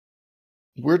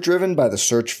We're driven by the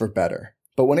search for better.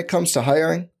 But when it comes to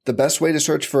hiring, the best way to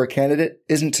search for a candidate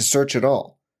isn't to search at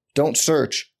all. Don't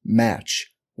search,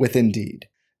 match with Indeed.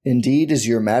 Indeed is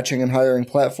your matching and hiring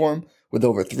platform with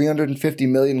over 350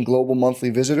 million global monthly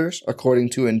visitors,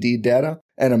 according to Indeed data,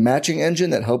 and a matching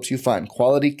engine that helps you find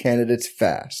quality candidates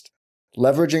fast.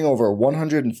 Leveraging over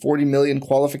 140 million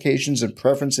qualifications and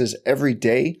preferences every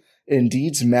day,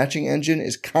 Indeed's matching engine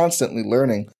is constantly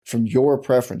learning from your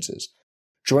preferences.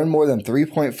 Join more than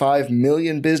 3.5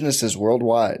 million businesses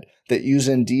worldwide that use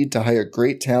Indeed to hire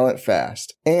great talent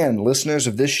fast. And listeners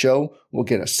of this show will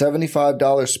get a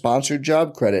 $75 sponsored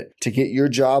job credit to get your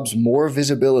jobs more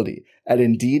visibility at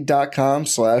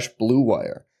Indeed.com/Blue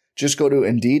Wire. Just go to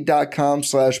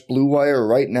Indeed.com/Blue Wire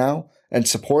right now and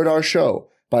support our show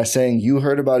by saying you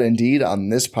heard about Indeed on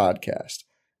this podcast.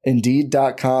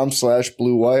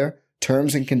 Indeed.com/Blue Wire.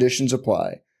 Terms and conditions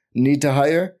apply. Need to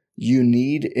hire? You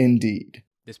need Indeed.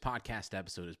 This podcast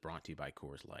episode is brought to you by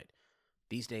Coors Light.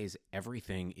 These days,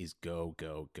 everything is go,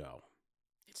 go, go.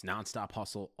 It's nonstop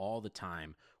hustle all the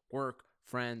time. Work,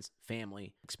 friends,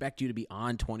 family, expect you to be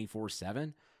on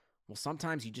 24/7. Well,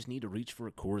 sometimes you just need to reach for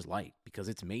a Coors Light because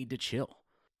it's made to chill.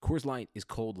 Coors Light is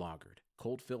cold lagered,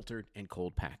 cold filtered, and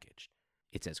cold packaged.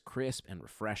 It's as crisp and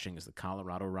refreshing as the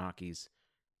Colorado Rockies.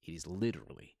 It is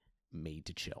literally made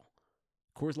to chill.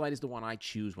 Coors Light is the one I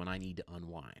choose when I need to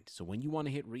unwind. So when you want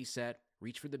to hit reset,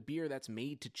 reach for the beer that's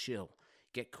made to chill.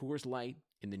 Get Coors Light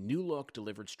in the new look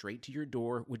delivered straight to your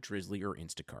door with Drizzly or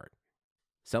Instacart.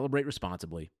 Celebrate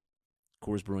responsibly.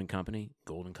 Coors Brewing Company,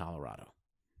 Golden, Colorado.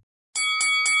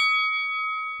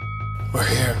 We're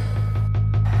here.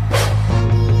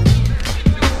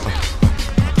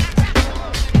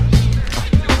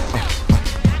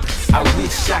 I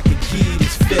wish I could give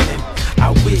this feeling.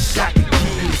 I wish I could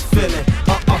give this feeling.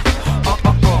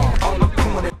 On the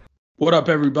corner. What up,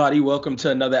 everybody? Welcome to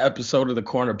another episode of the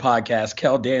Corner Podcast.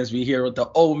 Kel Dansby here with the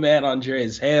old man,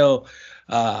 Andreas Hale.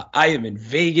 I am in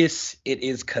Vegas. It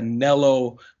is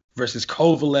Canelo versus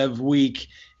Kovalev week.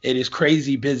 It is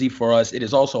crazy busy for us. It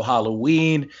is also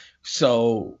Halloween.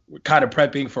 So we're kind of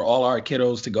prepping for all our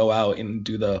kiddos to go out and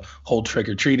do the whole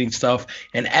trick-or-treating stuff.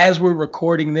 And as we're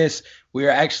recording this, we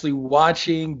are actually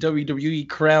watching WWE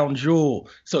Crown Jewel.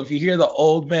 So if you hear the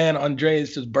old man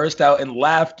Andreas just burst out in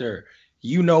laughter,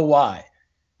 you know why.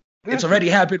 It's already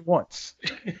happened once.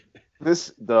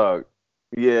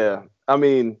 Yeah. I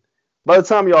mean, by the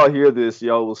time y'all hear this,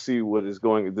 y'all will see what is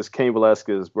going. This Cain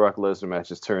Velasquez Brock Lesnar match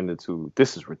has turned into.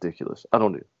 This is ridiculous.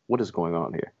 What is going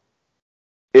on here?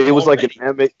 It was like an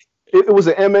MMA. It was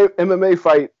an MMA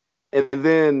fight, and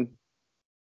then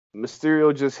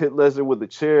Mysterio just hit Lesnar with a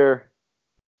chair,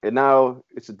 and now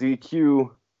it's a DQ,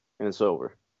 and it's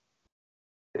over.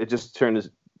 It just turned as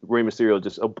Rey Mysterio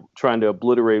just trying to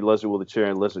obliterate Lesnar with a chair,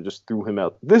 and Lesnar just threw him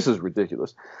out. This is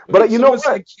ridiculous. But you know what?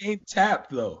 Like Kane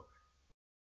tapped though.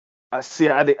 I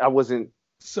wasn't.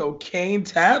 So Kane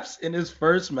taps in his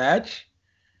first match.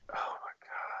 Oh my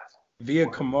god! Via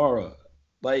Kimura.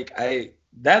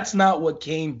 That's not what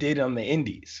Kane did on the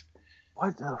Indies.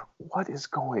 What is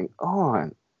going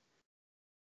on?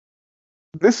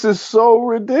 This is so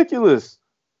ridiculous.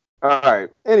 All right.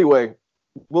 Anyway,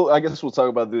 I guess we'll talk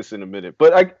about this in a minute.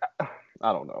 But I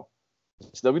don't know.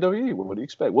 It's WWE. What do you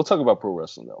expect? We'll talk about pro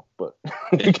wrestling though. But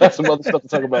we got some other stuff to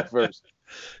talk about first.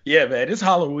 Yeah, man. It's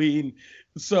Halloween.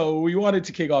 So we wanted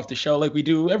to kick off the show like we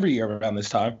do every year around this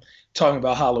time, talking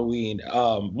about Halloween.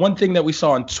 One thing that we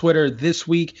saw on Twitter this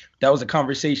week, that was a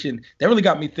conversation that really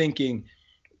got me thinking,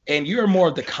 and you're more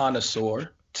of the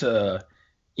connoisseur to,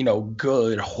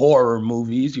 good horror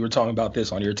movies. You were talking about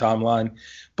this on your timeline.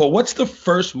 But what's the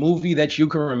first movie that you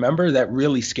can remember that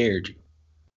really scared you?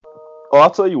 Oh,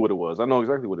 I'll tell you what it was. I know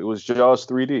exactly what it was. Jaws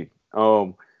 3D.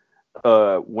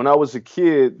 When I was a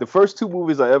kid, the first two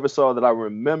movies I ever saw that I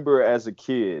remember as a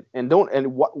kid,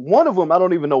 one of them I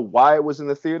don't even know why it was in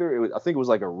the theater. I think it was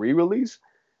like a re-release.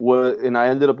 And I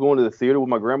ended up going to the theater with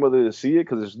my grandmother to see it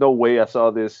because there's no way I saw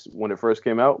this when it first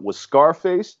came out. Was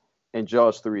Scarface and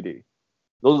Jaws 3D.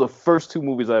 Those are the first two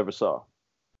movies I ever saw.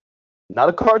 Not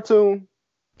a cartoon,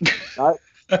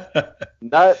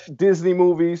 not Disney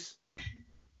movies.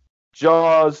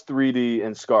 Jaws 3D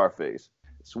and Scarface.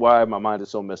 That's why my mind is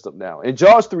so messed up now. And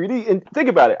Jaws 3D, and think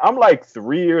about it, I'm like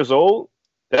 3 years old.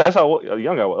 That's how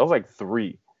young I was. I was like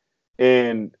 3.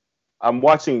 And I'm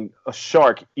watching a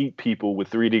shark eat people with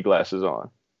 3D glasses on.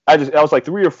 I was like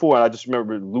 3 or 4, and I just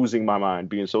remember losing my mind,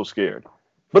 being so scared.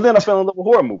 But then I fell in love with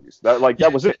horror movies. That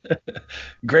was it.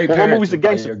 Great horror movies and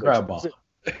gangster grandpa.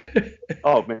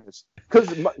 Oh man,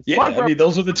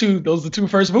 those are the two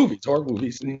first movies, horror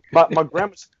movies.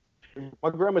 My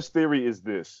grandma's theory is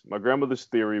this. My grandmother's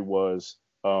theory was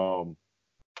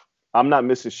I'm not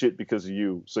missing shit because of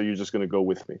you, so you're just gonna go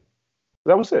with me.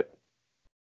 That was it.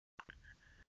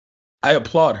 I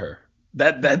applaud her.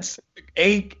 That's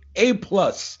a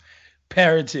plus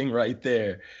parenting right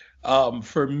there.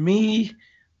 For me,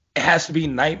 it has to be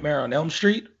Nightmare on Elm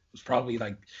Street. It's probably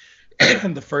like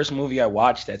the first movie I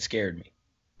watched that scared me,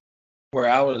 where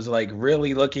I was like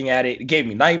really looking at it. It gave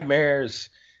me nightmares.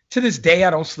 To this day, I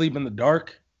don't sleep in the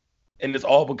dark, and it's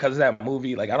all because of that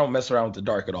movie. Like, I don't mess around with the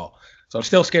dark at all, so I'm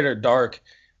still scared of the dark.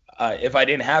 If I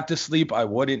didn't have to sleep, I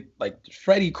wouldn't. Like,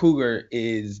 Freddy Krueger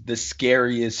is the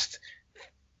scariest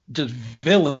just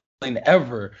villain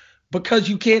ever because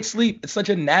you can't sleep. It's such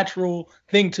a natural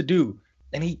thing to do,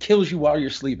 and he kills you while you're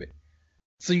sleeping,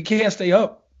 so you can't stay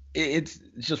up. It's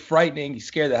just frightening. He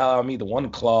scared the hell out of me, the one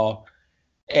claw,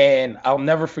 and I'll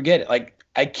never forget it. Like,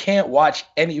 I can't watch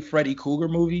any Freddy Krueger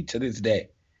movie to this day,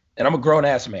 and I'm a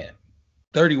grown-ass man,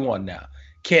 31 now.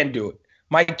 Can't do it.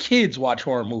 My kids watch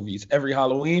horror movies every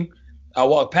Halloween. I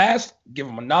walk past, give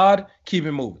them a nod, keep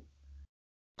it moving.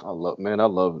 I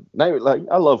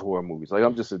love horror movies. Like,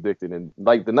 I'm just addicted, and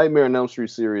like the Nightmare on Elm Street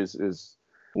series is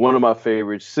one of my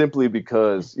favorites simply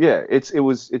because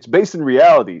it's based in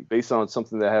reality, based on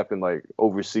something that happened like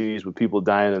overseas with people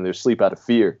dying in their sleep out of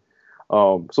fear.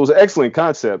 So it was an excellent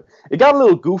concept. It got a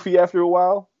little goofy after a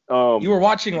while. You were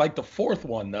watching like the fourth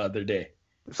one the other day.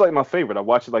 It's like my favorite. I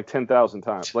watched it like 10,000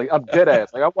 times. Like, I'm dead ass.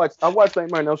 Like, I watched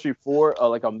Nightmare on Elm Street 4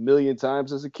 like a million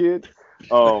times as a kid.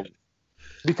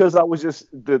 Because I was just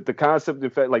the concept, in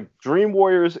fact, like Dream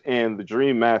Warriors and the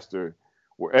Dream Master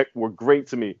were great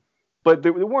to me, but they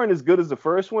weren't as good as the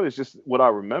first one. It's just what I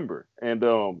remember.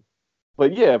 And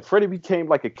but yeah, Freddy became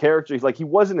like a character. He's like, he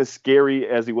wasn't as scary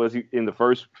as he was in the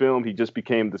first film. He just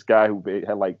became this guy who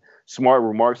had like smart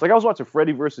remarks. Like, I was watching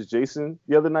Freddy versus Jason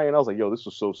the other night, and I was like, yo, this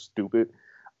was so stupid.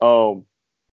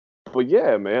 But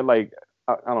yeah, man, like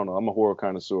I don't know. I'm a horror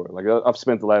connoisseur. Like, I've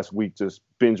spent the last week just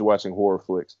binge watching horror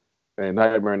flicks. And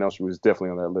Nightmare on Elm Street was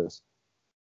definitely on that list.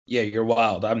 Yeah, you're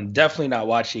wild. I'm definitely not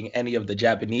watching any of the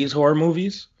Japanese horror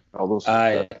movies. Oh, those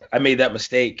I made that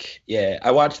mistake. Yeah,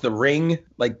 I watched The Ring,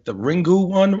 like the Ringu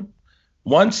one.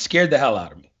 One scared the hell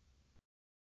out of me.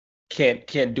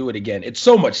 Can't do it again. It's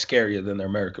so much scarier than the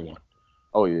American one.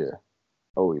 Oh yeah.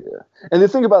 And the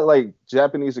thing about like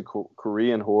Japanese and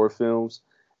Korean horror films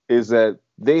is that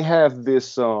they have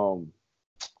this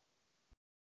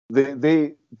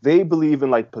They believe in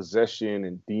like possession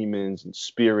and demons and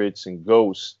spirits and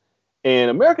ghosts.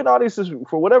 And American audiences,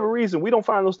 for whatever reason, we don't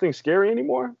find those things scary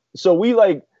anymore. So we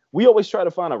always try to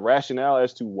find a rationale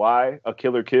as to why a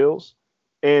killer kills.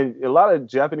 And a lot of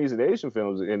Japanese and Asian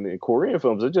films and Korean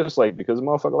films are just like, because a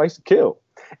motherfucker likes to kill.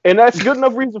 And that's good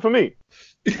enough reason for me.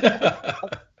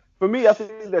 For me, I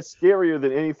think that's scarier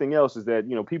than anything else is that,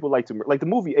 you know, people like the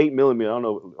movie 8mm. I don't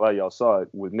know why y'all saw it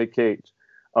with Nick Cage.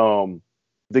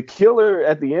 The killer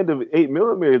at the end of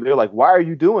 8mm, they're like, why are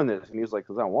you doing this? And he's like,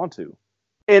 because I want to.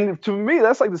 And to me,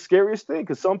 that's like the scariest thing,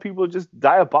 because some people are just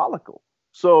diabolical.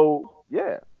 So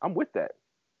yeah, I'm with that.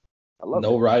 I love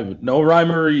it. No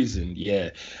rhyme or reason. Yeah.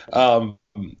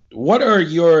 What are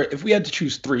if we had to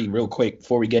choose three real quick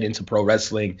before we get into pro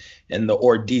wrestling and the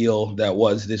ordeal that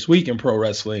was this week in pro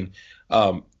wrestling,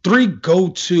 three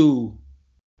go-to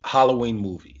Halloween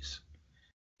movies.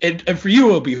 And for you,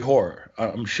 it'll be horror,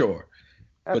 I'm sure.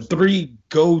 Absolutely. But three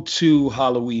go-to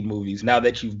Halloween movies now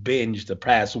that you've binged the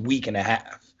past week and a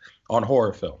half on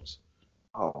horror films.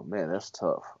 Oh man, that's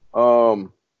tough.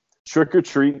 Trick or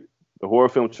Treat, the horror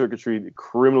film Trick or Treat,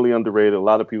 criminally underrated. A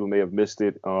lot of people may have missed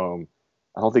it.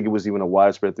 I don't think it was even a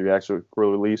widespread theatrical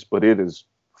release, but it is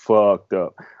fucked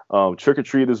up. Trick or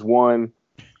Treat is one.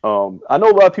 I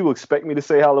know a lot of people expect me to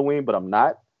say Halloween, but I'm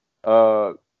not,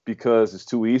 because it's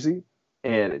too easy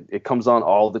and it comes on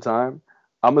all the time.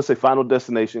 I'm going to say Final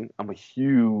Destination. I'm a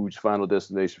huge Final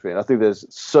Destination fan. I think that's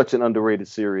such an underrated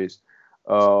series,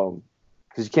 because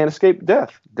you can't escape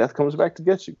death. Death comes back to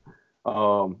get you.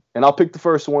 And I'll pick the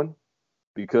first one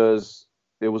because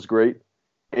it was great.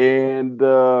 And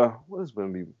what is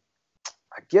going to be?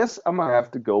 I guess I'm going to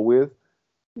have to go with,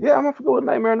 I'm going to have to go with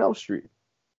Nightmare on Elm Street.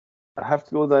 I have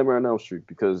to go with Nightmare on Elm Street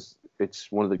because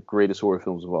it's one of the greatest horror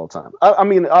films of all time. I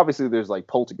mean, obviously there's like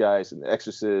Poltergeist and The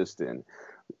Exorcist and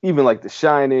even like The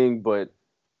Shining, but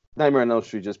Nightmare on Elm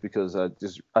Street just because I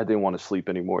didn't want to sleep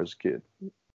anymore as a kid.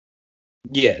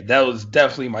 Yeah, that was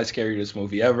definitely my scariest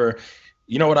movie ever.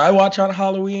 You know what I watch on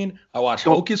Halloween? I watch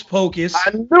Hocus Pocus.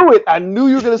 I knew it. I knew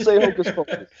you were going to say Hocus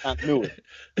Pocus. I knew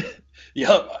it.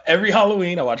 Yeah, every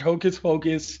Halloween I watch Hocus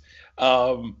Pocus.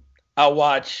 I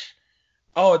watch,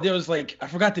 there was like, I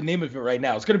forgot the name of it right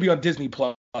now. It's going to be on Disney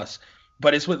Plus,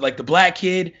 but it's with like the black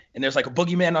kid and there's like a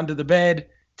boogeyman under the bed.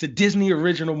 It's a Disney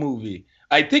original movie.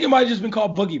 I think it might have just been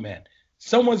called Boogeyman.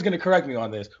 Someone's going to correct me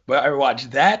on this, but I watch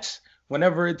that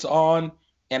whenever it's on,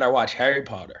 and I watch Harry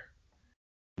Potter.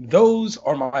 Those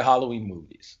are my Halloween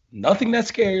movies. Nothing that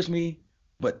scares me,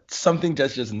 but something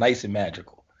that's just nice and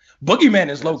magical. Boogeyman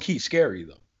is low-key scary,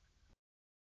 though.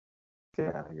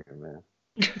 Get out of here, man.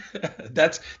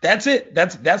 That's it.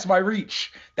 That's my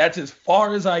reach. That's as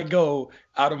far as I go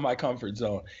out of my comfort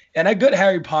zone. And a good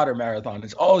Harry Potter marathon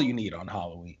is all you need on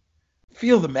Halloween.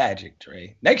 Feel the magic,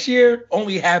 Trey. Next year,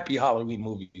 only happy Halloween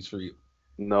movies for you.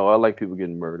 No, I like people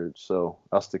getting murdered, so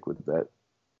I'll stick with that.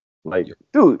 Like,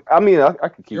 dude, I mean, I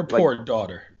could keep your like, poor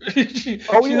daughter. She's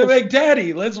like,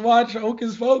 Daddy, let's watch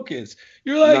Hocus Pocus.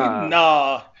 You're like,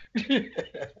 nah.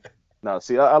 Nah,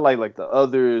 see, I like the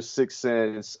other Sixth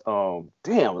Sense.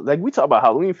 Damn, like we talk about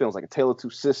Halloween films like A Tale of Two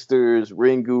Sisters,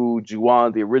 Ringu,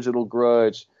 Ju-on, The Original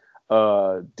Grudge,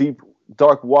 Deep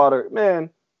Dark Water. Man,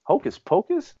 Hocus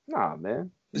Pocus? Nah, man.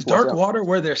 Is Dark Water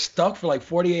where they're stuck for like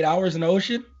 48 hours in the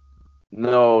ocean?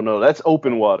 No, that's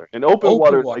open water. And open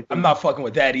water. Like I'm not fucking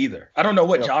with that either. I don't know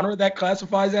what genre that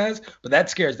classifies as, but that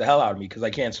scares the hell out of me because I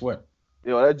can't swim.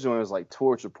 That joint is like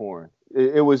torture porn.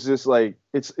 It was just like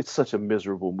it's such a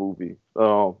miserable movie.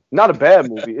 Not a bad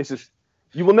movie. It's just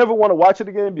you will never want to watch it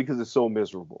again because it's so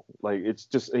miserable. Like it's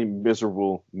just a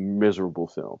miserable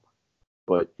film.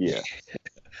 But yeah,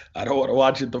 I don't want to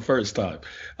watch it the first time.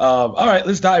 All right,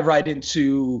 let's dive right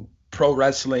into pro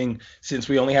wrestling since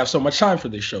we only have so much time for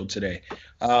this show today.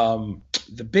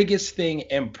 The biggest thing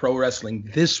in pro wrestling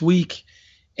this week,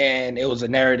 and it was a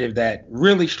narrative that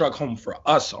really struck home for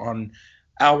us on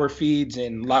our feeds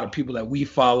and a lot of people that we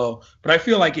follow, but I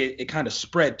feel like it kind of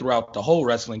spread throughout the whole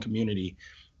wrestling community.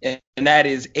 And that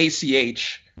is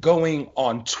ACH going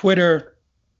on Twitter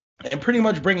and pretty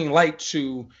much bringing light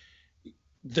to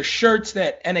the shirts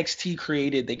that NXT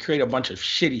created. They created a bunch of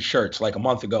shitty shirts like a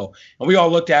month ago, and we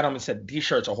all looked at them and said, these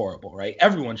shirts are horrible, right?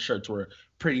 Everyone's shirts were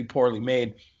pretty poorly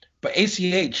made. But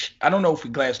ACH, I don't know if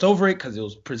we glanced over it because it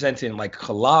was presented in like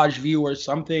collage view or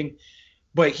something,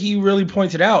 but he really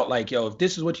pointed out, like, yo, if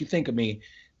this is what you think of me,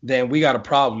 then we got a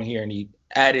problem here. And he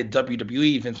added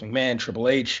WWE, Vince McMahon, Triple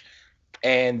H,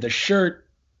 and the shirt,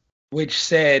 which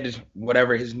said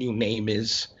whatever his new name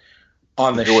is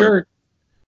on the shirt.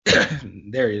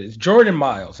 There it is, Jordan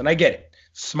Miles. And I get it.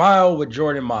 Smile with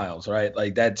Jordan Miles, right?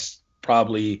 Like, that's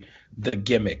probably the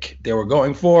gimmick they were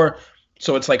going for.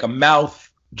 So it's like a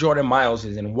mouth. Jordan Miles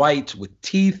is in white with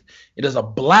teeth. It is a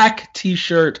black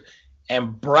T-shirt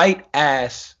and bright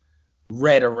ass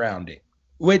red around it,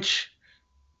 which,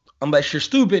 unless you're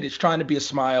stupid, it's trying to be a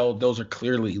smile. Those are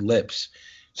clearly lips.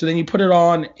 So then you put it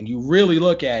on and you really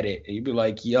look at it and you'd be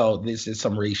like, yo, this is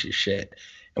some racist shit.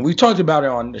 And we talked about it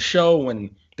on the show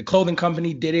when the clothing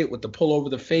company did it with the pull over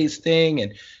the face thing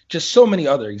and just so many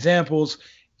other examples.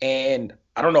 And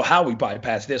I don't know how we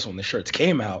bypassed this when the shirts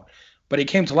came out, but it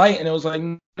came to light and it was like,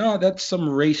 no, that's some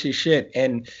racist shit.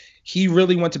 And he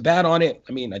really went to bat on it.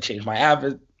 I mean, I changed my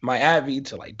Avi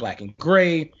to like black and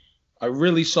gray. I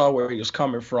really saw where he was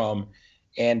coming from.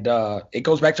 And it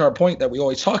goes back to our point that we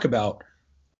always talk about.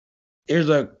 There's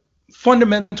a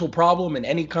fundamental problem in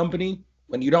any company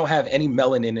when you don't have any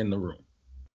melanin in the room.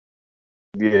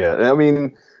 Yeah, I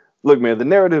mean, look, man, the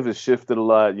narrative has shifted a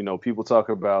lot. You know, people talk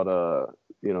about,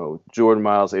 Jordan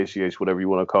Miles, ACH, whatever you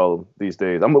want to call him these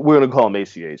days. We're going to call him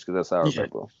ACH because that's how I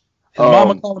remember him. His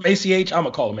mama call him ACH, I'm going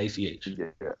to call him ACH.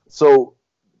 Yeah. So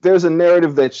there's a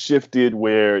narrative that shifted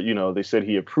where, they said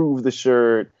he approved the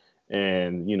shirt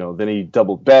and, then he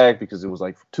doubled back because it was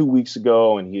like 2 weeks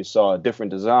ago and he saw a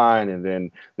different design. And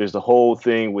then there's the whole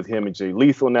thing with him and Jay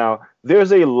Lethal now.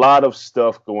 There's a lot of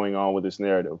stuff going on with this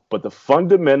narrative. But the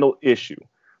fundamental issue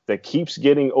that keeps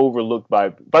getting overlooked by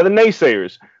the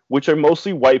naysayers, which are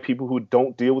mostly white people who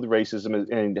don't deal with racism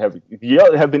and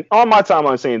have been on my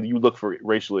timeline saying that you look for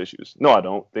racial issues. No, I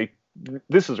don't.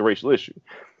 This is a racial issue.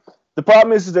 The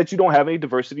problem is that you don't have any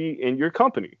diversity in your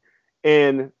company.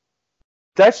 And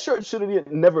that shirt should have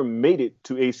never made it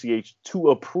to ACH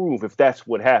to approve if that's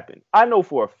what happened. I know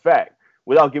for a fact,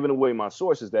 without giving away my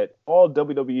sources, that all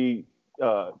WWE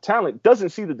talent doesn't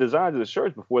see the designs of the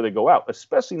shirts before they go out,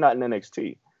 especially not in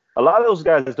NXT. A lot of those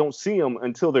guys don't see them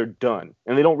until they're done,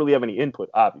 and they don't really have any input,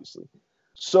 obviously.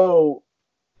 So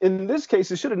in this case,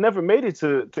 it should have never made it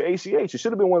to ACH. It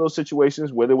should have been one of those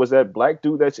situations where there was that black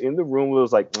dude that's in the room who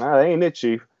was like, nah, that ain't it,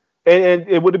 chief. And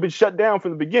it would have been shut down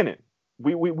from the beginning.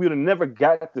 We would have never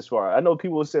got this far. I know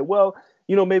people would say, well,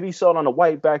 maybe he saw it on a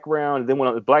white background and then went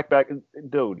on the black back.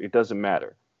 Dude, it doesn't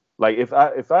matter. Like, if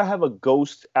I have a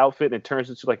ghost outfit and it turns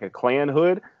into like a Klan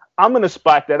hood, I'm going to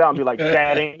spot that out and be like,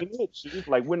 that ain't it, chief.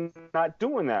 Like, we're not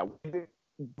doing that.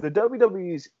 the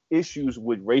WWE's issues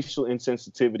with racial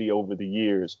insensitivity over the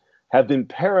years have been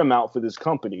paramount for this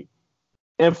company.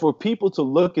 And for people to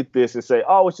look at this and say,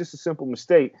 oh, it's just a simple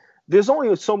mistake. There's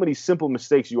only so many simple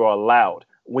mistakes you are allowed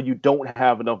when you don't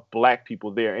have enough black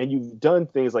people there. And you've done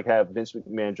things like have Vince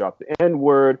McMahon drop the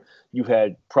N-word. You've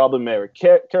had problematic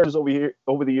characters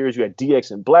over the years. You had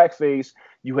DX in blackface.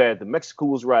 You had the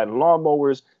Mexicans riding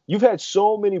lawnmowers. You've had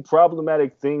so many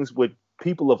problematic things with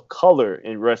people of color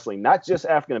in wrestling, not just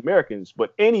African Americans,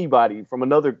 but anybody from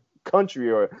another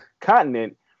country or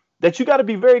continent, that you got to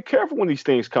be very careful when these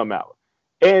things come out.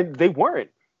 And they weren't.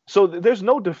 So there's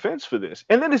no defense for this.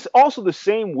 And then it's also the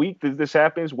same week that this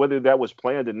happens, whether that was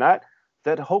planned or not,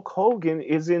 that Hulk Hogan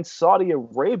is in Saudi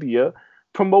Arabia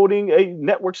promoting a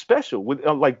network special with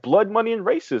like blood money and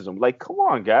racism. Like, come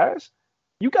on, guys.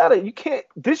 You can't,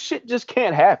 this shit just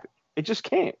can't happen. It just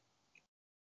can't.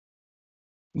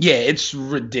 Yeah, it's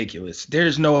ridiculous.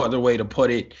 There's no other way to put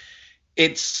it.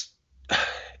 It's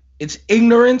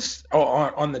ignorance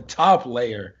on the top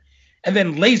layer and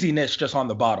then laziness just on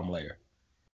the bottom layer.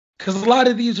 Because a lot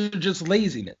of these are just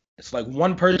laziness. It's like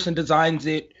one person designs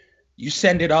it, you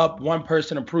send it up, one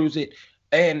person approves it.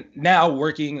 And now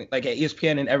working like at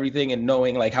ESPN and everything and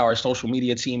knowing like how our social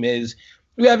media team is,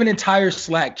 we have an entire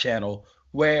Slack channel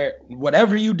where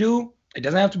whatever you do, it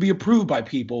doesn't have to be approved by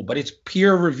people, but it's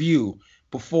peer review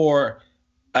before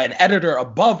an editor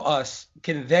above us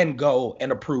can then go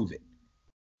and approve it.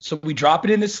 So we drop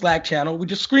it in the Slack channel. We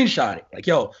just screenshot it. Like,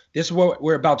 yo, this is what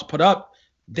we're about to put up.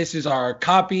 This is our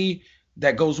copy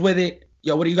that goes with it.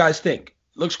 Yo, what do you guys think?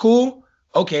 Looks cool?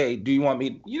 Okay, do you want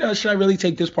me, should I really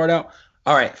take this part out?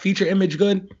 All right, feature image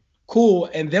good? Cool.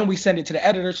 And then we send it to the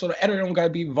editor, so the editor don't got to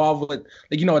be involved with,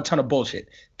 a ton of bullshit.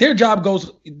 Their job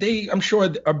I'm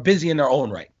sure, are busy in their own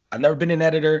right. I've never been an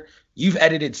editor. You've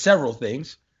edited several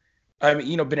things. I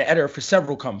mean, been an editor for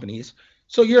several companies.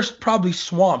 So you're probably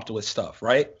swamped with stuff,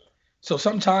 right? So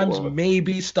sometimes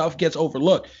maybe stuff gets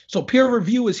overlooked. So peer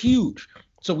review is huge.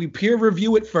 So we peer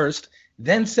review it first,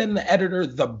 then send the editor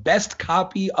the best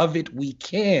copy of it we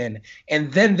can,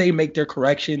 and then they make their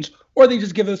corrections or they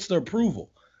just give us their approval.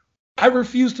 I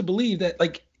refuse to believe that,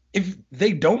 like, if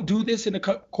they don't do this in a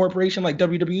corporation like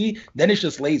WWE, then it's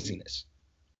just laziness.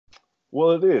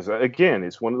 Well, it is. Again,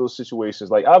 it's one of those situations.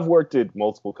 Like, I've worked at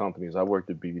multiple companies. I worked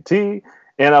at BBT,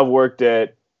 and I've worked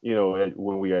at,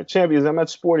 when we are champions, I'm at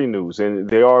Sporting News. And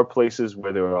there are places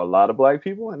where there are a lot of black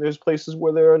people, and there's places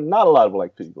where there are not a lot of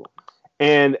black people.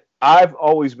 And I've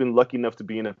always been lucky enough to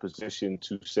be in a position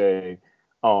to say,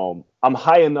 I'm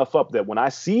high enough up that when I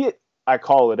see it, I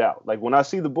call it out. Like, when I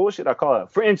see the bullshit, I call it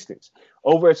out. For instance,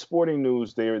 over at Sporting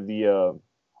News, they're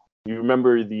you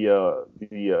remember the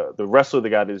wrestler that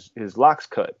got his locks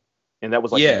cut, and that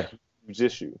was like a huge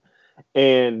issue.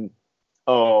 And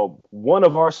one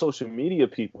of our social media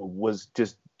people was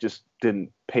just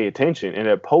didn't pay attention and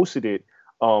had posted it,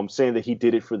 saying that he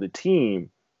did it for the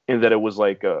team, and that it was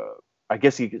like I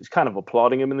guess he was kind of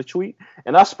applauding him in the tweet.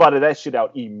 And I spotted that shit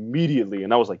out immediately,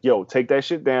 and I was like, "Yo, take that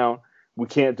shit down. We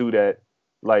can't do that.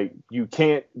 Like, you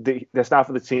can't. That's not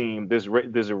for the team. There's a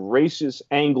racist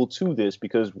angle to this,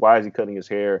 because why is he cutting his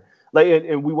hair? Like,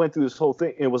 and we went through this whole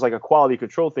thing. It was like a quality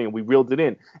control thing. And we reeled it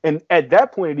in. And at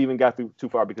that point, it even got too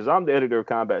far, because I'm the editor of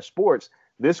Combat Sports.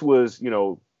 This was,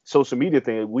 social media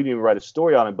thing. We didn't even write a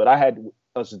story on it, but I had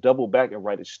us double back and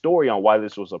write a story on why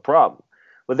this was a problem.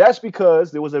 But that's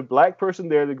because there was a black person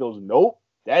there that goes, nope,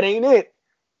 that ain't it.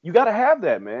 You got to have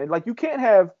that, man. Like, you can't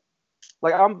have.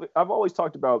 Like, I've always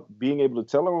talked about being able to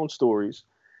tell our own stories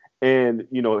and,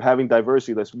 having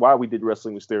diversity. That's why we did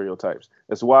Wrestling with Stereotypes.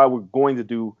 That's why we're going to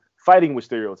do Fighting with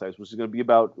Stereotypes, which is going to be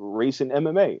about race and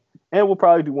MMA. And we'll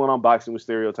probably do one on Boxing with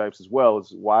Stereotypes as well.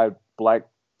 It's why black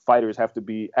fighters have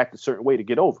to act a certain way to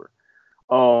get over.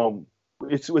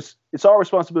 It's our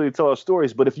responsibility to tell our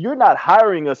stories. But if you're not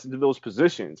hiring us into those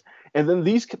positions, and then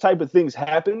these type of things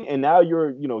happen, and now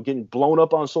you're, getting blown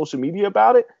up on social media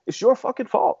about it, it's your fucking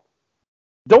fault.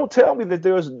 Don't tell me that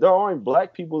there aren't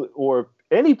black people or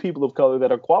any people of color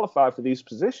that are qualified for these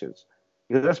positions,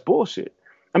 because that's bullshit.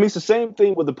 I mean, it's the same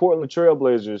thing with the Portland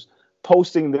Trailblazers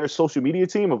posting their social media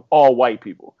team of all white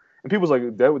people. And people's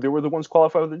like, they were the ones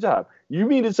qualified for the job. You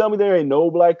mean to tell me there ain't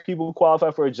no black people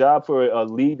qualified for a job for a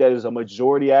league that is a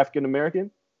majority African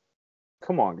American?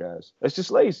 Come on, guys. That's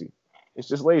just lazy. It's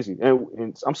just lazy.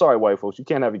 And I'm sorry, white folks, you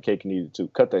can't have your cake and eat it too.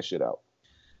 Cut that shit out.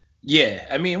 Yeah,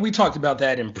 I mean, we talked about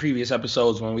that in previous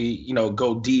episodes when we,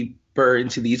 go deeper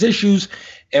into these issues,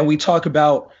 and we talk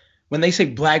about when they say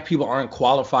black people aren't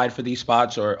qualified for these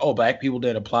spots, or, black people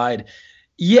didn't apply.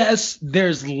 Yes,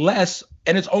 there's less,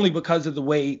 and it's only because of the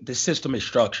way the system is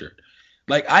structured.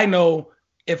 Like, I know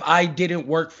if I didn't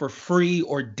work for free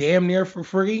or damn near for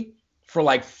free for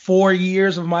like 4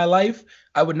 years of my life,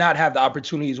 I would not have the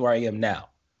opportunities where I am now.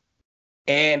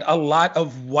 And a lot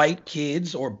of white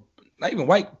kids, or not even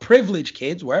white, privileged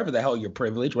kids, wherever the hell you're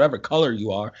privileged, whatever color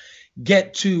you are,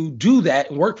 get to do that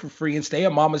and work for free and stay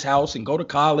at mama's house and go to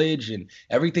college and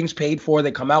everything's paid for.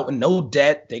 They come out with no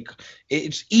debt.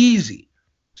 It's easy.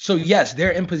 So yes,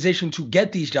 they're in position to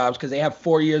get these jobs because they have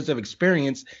 4 years of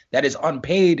experience that is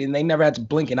unpaid and they never had to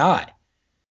blink an eye.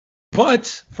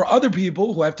 But for other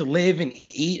people who have to live and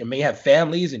eat and may have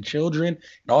families and children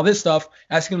and all this stuff,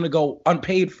 asking them to go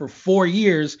unpaid for 4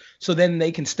 years so then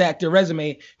they can stack their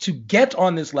resume to get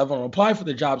on this level and apply for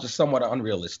the jobs is somewhat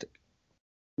unrealistic.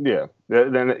 Yeah,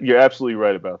 then you're absolutely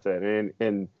right about that,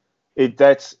 and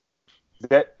that's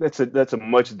a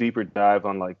much deeper dive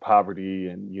on like poverty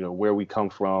and where we come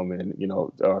from and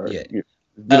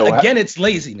again, it's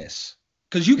laziness.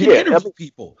 Because you can interview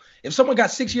people. If someone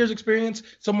got 6 years experience,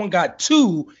 someone got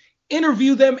 2,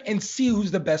 interview them and see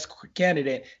who's the best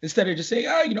candidate instead of just saying,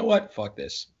 oh, you know what? Fuck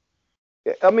this.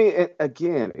 I mean,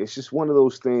 again, it's just one of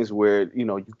those things where,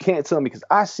 you can't tell me because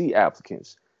I see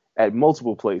applicants at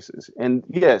multiple places. And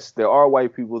yes, there are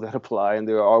white people that apply and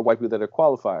there are white people that are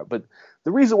qualified. But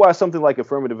the reason why something like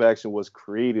affirmative action was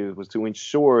created was to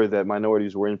ensure that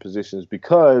minorities were in positions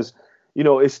because,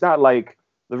 it's not like,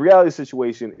 the reality of the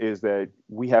situation is that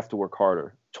we have to work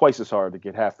harder, twice as hard to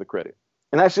get half the credit.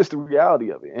 And that's just the reality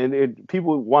of it. And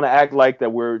people want to act like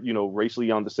that we're,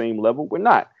 racially on the same level. We're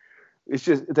not.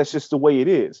 That's just the way it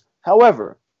is.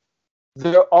 However,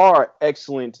 there are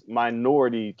excellent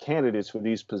minority candidates for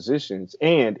these positions.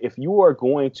 And if you are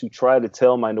going to try to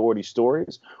tell minority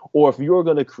stories, or if you're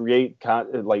going to create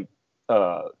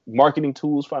marketing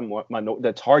tools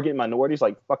that target minorities,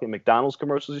 like fucking McDonald's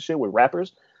commercials and shit with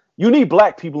rappers, you need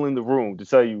black people in the room to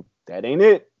tell you that ain't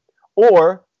it,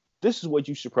 or this is what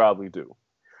you should probably do.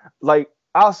 Like,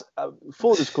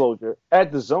 full disclosure,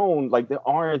 at the Zone, like there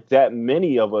aren't that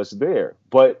many of us there,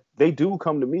 but they do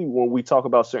come to me when we talk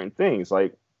about certain things.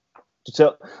 Like,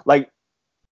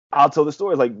 I'll tell the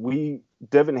story. Like,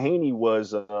 Devin Haney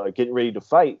was getting ready to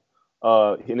fight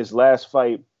in his last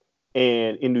fight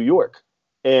in New York,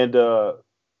 and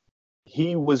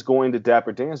he was going to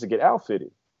Dapper Dan's to get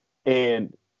outfitted,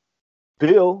 and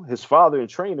Bill, his father and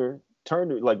trainer,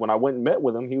 turned like when I went and met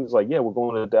with him, he was like, "Yeah, we're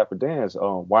going to Dapper Dan's.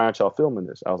 Why aren't y'all filming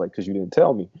this?" I was like, "Because you didn't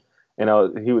tell me."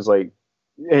 And he was like,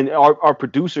 and our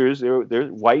producers, they're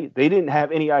white. They didn't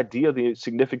have any idea the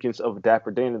significance of Dapper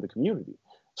Dan in the community.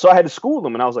 So I had to school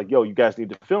them, and I was like, "Yo, you guys need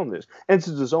to film this." And to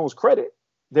the Zone's credit,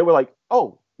 they were like,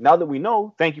 "Oh, now that we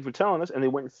know, thank you for telling us." And they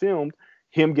went and filmed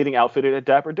him getting outfitted at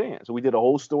Dapper Dan. So we did a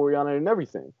whole story on it and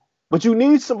everything. But you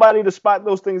need somebody to spot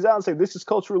those things out and say, this is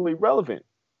culturally relevant.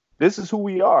 This is who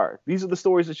we are. These are the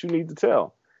stories that you need to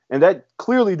tell. And that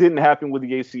clearly didn't happen with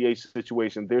the ACH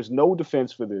situation. There's no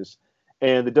defense for this.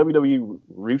 And the WWE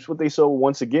reaps what they sow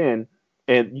once again.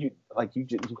 And you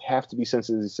have to be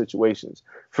sensitive to these situations.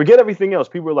 Forget everything else.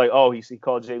 People are like, oh, he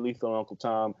called Jay Lethal and Uncle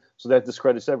Tom, so that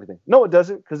discredits everything. No, it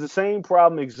doesn't, because the same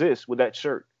problem exists with that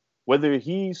shirt. Whether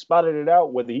he spotted it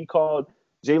out, whether he called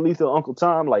Jay Lethal, Uncle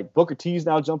Tom, like Booker T's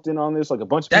now jumped in on this, like a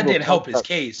bunch of that people. That didn't help his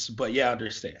case, but yeah, I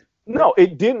understand. No,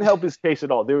 it didn't help his case at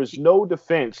all. There is no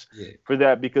defense for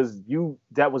that because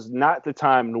that was not the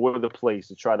time nor the place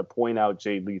to try to point out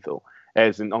Jay Lethal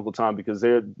as an Uncle Tom, because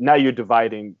now you're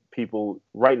dividing people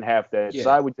right in half that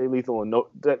side with Jay Lethal and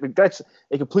that's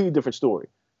a completely different story.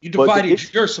 You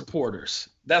divided your supporters.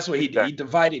 That's what he did. He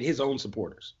divided his own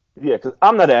supporters. Yeah, because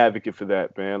I'm not an advocate for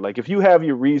that, man. Like, if you have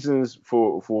your reasons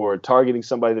for targeting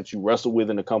somebody that you wrestle with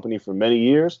in a company for many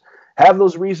years, have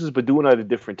those reasons, but do it at a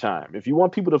different time. If you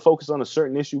want people to focus on a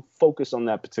certain issue, focus on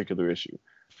that particular issue.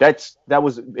 That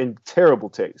was in terrible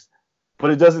taste.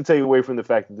 But it doesn't take away from the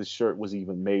fact that this shirt was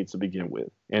even made to begin with.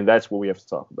 And that's what we have to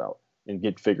talk about and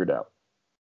get figured out.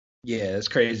 Yeah, it's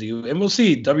crazy. And we'll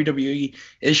see. WWE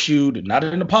issued not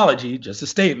an apology, just a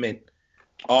statement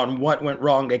on what went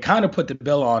wrong. They kind of put the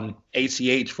bill on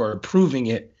ACH for approving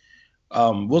it.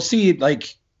 We'll see,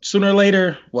 like, sooner or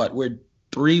later, we're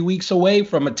 3 weeks away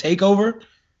from a takeover.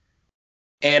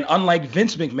 And unlike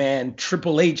Vince McMahon,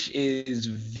 Triple H is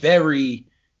very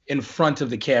in front of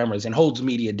the cameras and holds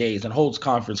media days and holds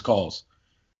conference calls.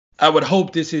 I would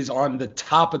hope this is on the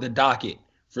top of the docket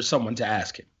for someone to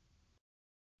ask him.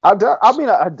 I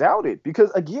doubt it,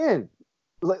 because again,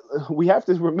 like, we have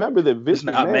to remember that Vince.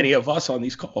 There's not many of us on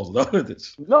these calls, though.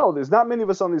 No, there's not many of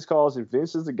us on these calls, and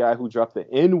Vince is the guy who dropped the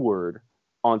N-word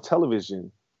on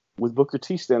television with Booker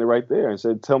T standing right there and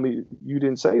said, "Tell me you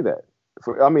didn't say that."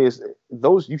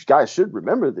 You guys should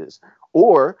remember this.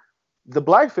 Or the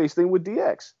blackface thing with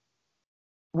DX.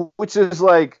 which is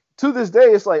like, to this day,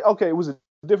 it's like, okay, it was a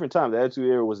different time. The Attitude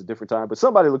Era was a different time, but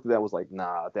somebody looked at that and was like,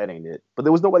 nah, that ain't it. But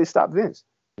there was nobody to stop Vince.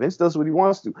 Vince does what he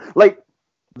wants to. Like,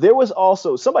 there was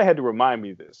also, somebody had to remind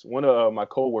me this. One of my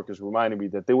coworkers reminded me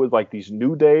that there was like these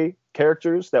New Day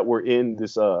characters that were in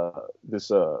this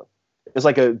it's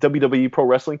like a WWE Pro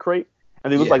Wrestling crate,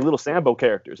 and they looked like little Sambo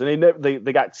characters, and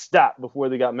they got stopped before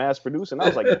they got mass produced, and I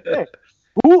was like, man,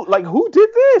 who did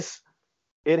this?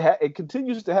 It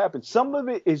continues to happen. Some of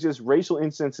it is just racial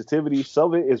insensitivity.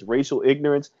 Some of it is racial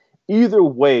ignorance. Either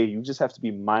way, you just have to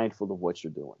be mindful of what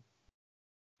you're doing.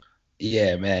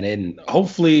 Yeah, man, and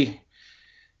hopefully.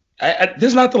 This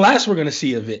is not the last we're going to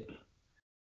see of it,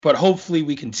 but hopefully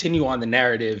we continue on the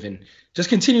narrative and just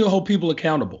continue to hold people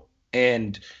accountable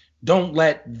and don't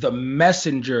let the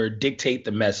messenger dictate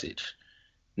the message.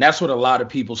 And that's what a lot of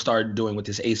people started doing with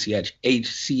this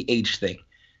HCH thing.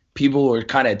 People were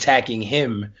kind of attacking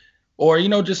him or,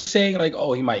 just saying like,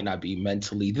 oh, he might not be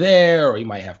mentally there or he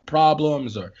might have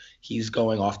problems or he's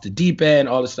going off the deep end,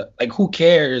 all this stuff. Like, who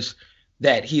cares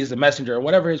that he is the messenger or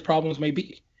whatever his problems may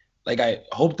be? Like, I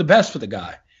hope the best for the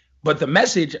guy. But the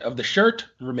message of the shirt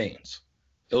remains.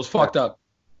 It was fucked up.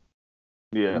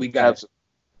 Yeah, we got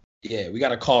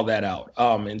to call that out.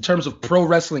 In terms of pro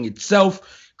wrestling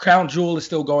itself, Crown Jewel is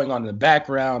still going on in the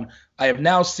background. I have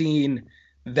now seen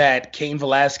that Cain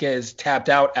Velasquez tapped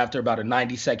out after about a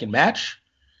 90-second match.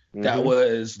 Mm-hmm. That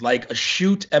was like a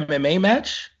shoot MMA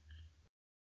match.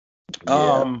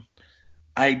 Yeah.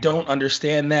 I don't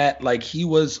understand that. Like, he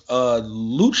was a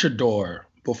luchador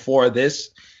before this,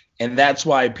 and that's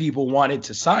why people wanted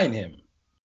to sign him.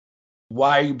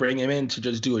 Why are you bringing him in to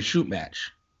just do a shoot match?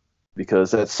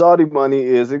 Because that Saudi money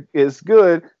is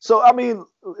good. So, I mean,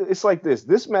 it's like this.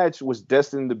 This match was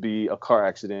destined to be a car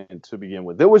accident to begin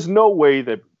with. There was no way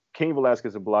that Cain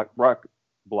Velasquez and Brock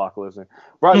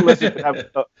Lesnar could have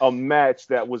a match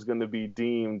that was going to be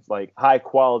deemed like high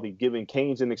quality, given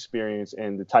Cain's inexperience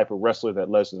and the type of wrestler that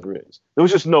Lesnar is. There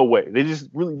was just no way. They just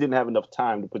really didn't have enough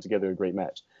time to put together a great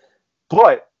match.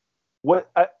 But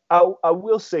what I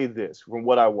will say this from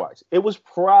what I watched, it was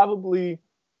probably,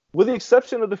 with the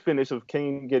exception of the finish of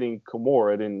Cain getting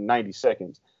Kimura in 90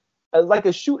 seconds, like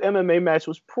a shoot MMA match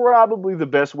was probably the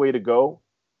best way to go.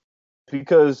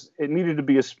 Because it needed to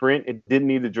be a sprint, it didn't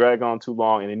need to drag on too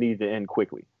long, and it needed to end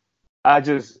quickly. I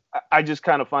just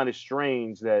kind of find it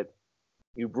strange that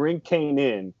you bring Cain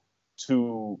in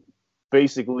to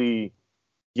basically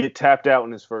get tapped out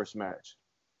in his first match,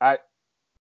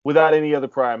 without any other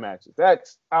prior matches.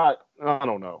 That's I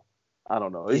don't know.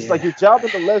 It's like you're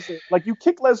jobbing to Lesnar, like you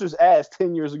kicked Lesnar's ass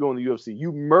 10 years ago in the UFC.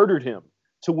 You murdered him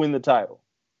to win the title.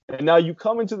 And now you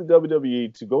come into the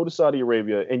WWE to go to Saudi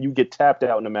Arabia and you get tapped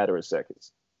out in a matter of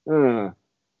seconds. And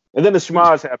then the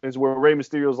schmaz happens where Rey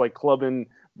Mysterio's like clubbing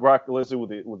Brock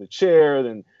Lesnar with a chair.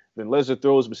 Then Lesnar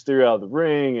throws Mysterio out of the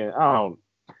ring.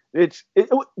 And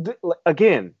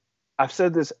again, I've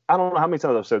said this. I don't know how many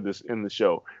times I've said this in the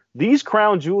show. These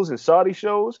Crown Jewels and Saudi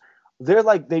shows,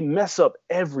 they mess up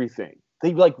everything.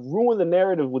 They like ruin the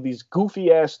narrative with these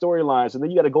goofy ass storylines. And then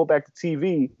you got to go back to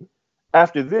TV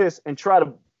after this and try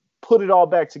to put it all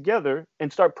back together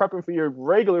and start prepping for your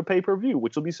regular pay-per-view,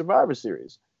 which will be Survivor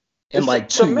Series. In like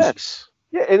 2 weeks.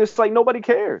 Yeah, and it's like nobody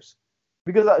cares.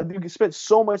 Because you spent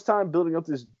so much time building up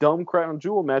this dumb Crown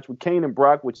Jewel match with Cain and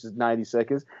Brock, which is 90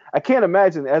 seconds. I can't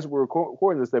imagine, as we're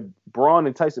recording this, that Braun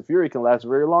and Tyson Fury can last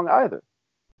very long either.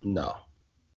 No.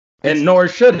 And nor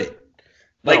should it.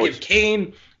 Like, if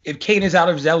Cain is out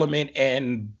of his element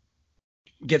and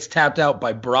gets tapped out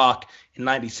by Brock in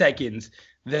 90 seconds,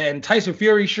 then Tyson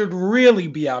Fury should really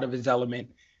be out of his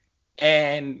element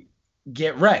and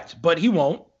get wrecked. But he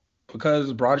won't,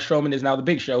 because Braun Strowman is now the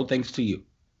Big Show, thanks to you.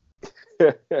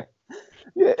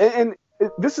 Yeah, and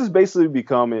this has basically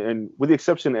become, and with the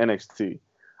exception of NXT,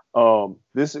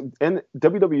 this and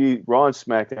WWE, Raw and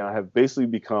SmackDown have basically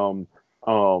become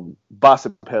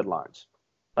gossip headlines.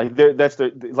 Like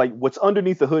like what's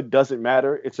underneath the hood doesn't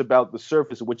matter. It's about the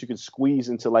surface of what you can squeeze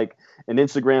into like an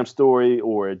Instagram story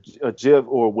or a GIF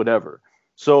or whatever.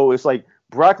 So it's like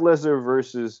Brock Lesnar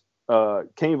versus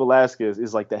Cain Velasquez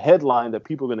is like the headline that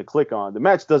people are going to click on. The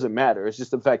match doesn't matter. It's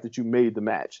just the fact that you made the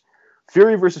match.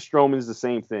 Fury versus Strowman is the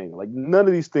same thing. Like none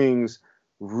of these things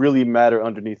really matter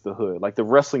underneath the hood. Like the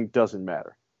wrestling doesn't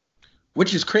matter.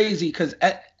 Which is crazy because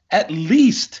at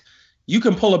least you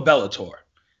can pull a Bellator.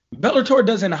 Bellator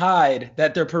doesn't hide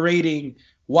that they're parading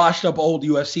washed up old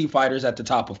UFC fighters at the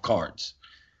top of cards.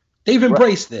 They've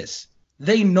embraced this.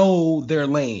 They know their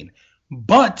lane.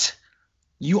 But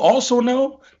you also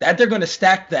know that they're going to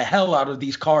stack the hell out of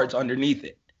these cards underneath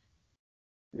it.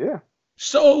 Yeah.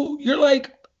 So you're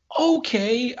like,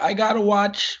 okay, I gotta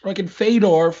watch fucking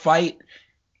Fedor fight,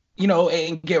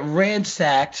 and get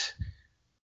ransacked,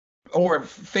 or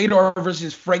Fedor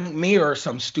versus Frank Mir or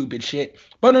some stupid shit.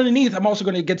 But underneath, I'm also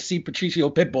gonna get to see Patricio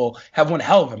Pitbull have one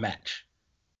hell of a match.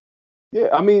 Yeah,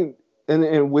 I mean,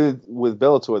 and with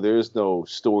Bellator, there is no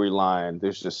storyline.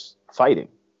 There's just fighting.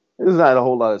 There's not a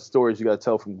whole lot of stories you got to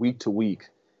tell from week to week.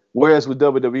 Whereas with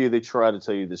WWE, they try to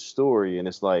tell you this story, and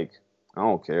it's like, I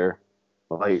don't care.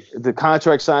 Like the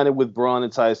contract signing with Braun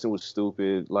and Tyson was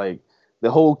stupid. Like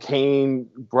the whole Kane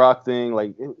Brock thing,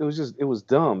 like it was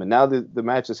dumb. And now that the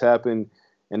match has happened,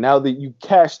 and now that you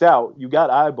cashed out, you got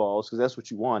eyeballs because that's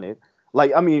what you wanted.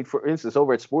 Like, I mean, for instance,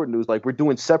 over at Sport News, like we're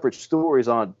doing separate stories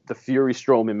on the Fury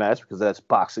Strowman match because that's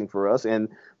boxing for us, and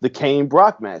the Kane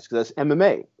Brock match because that's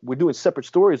MMA. We're doing separate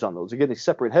stories on those. You're getting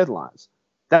separate headlines.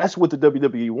 That's what the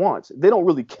WWE wants. They don't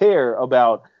really care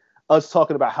about us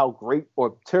talking about how great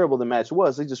or terrible the match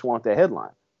was. They just want that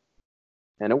headline,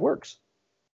 and it works.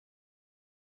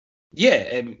 Yeah,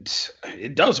 and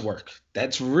it does work.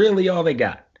 That's really all they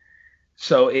got.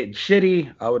 So it's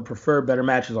shitty. I would prefer better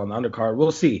matches on the undercard.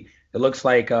 We'll see. It looks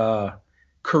like Humberto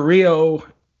Carrillo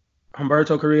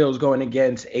is going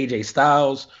against AJ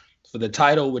Styles for the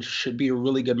title, which should be a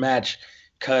really good match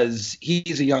because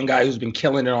he's a young guy who's been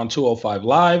killing it on 205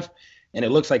 Live, and it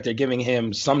looks like they're giving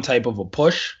him some type of a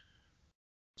push.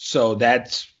 So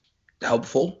that's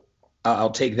helpful.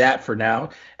 I'll take that for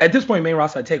now. At this point, main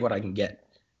roster, I take what I can get.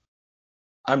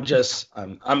 I'm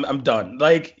done.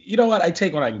 Like, you know what? I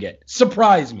take what I can get.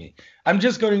 Surprise me. I'm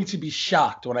just going to be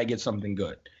shocked when I get something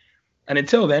good. And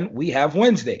until then, we have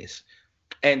Wednesdays.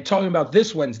 And talking about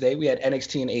this Wednesday, we had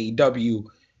NXT and AEW.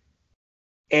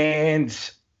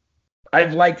 And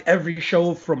I've liked every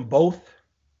show from both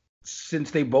since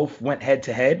they both went head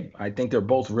to head. I think they're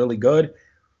both really good.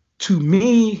 To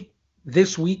me,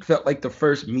 this week felt like the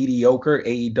first mediocre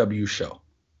AEW show.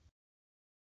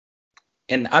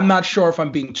 And I'm not sure if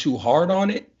I'm being too hard on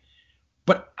it,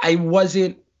 but I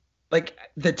wasn't, like,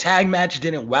 the tag match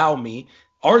didn't wow me.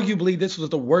 Arguably, this was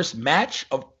the worst match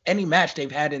of any match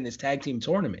they've had in this tag team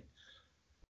tournament.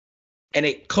 And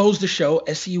it closed the show.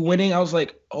 SCU winning. I was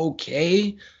like,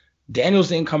 okay. Daniels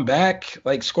didn't come back.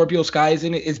 Like, Scorpio Sky's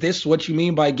in it. Is this what you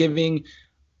mean by giving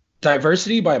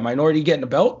diversity, by a minority getting a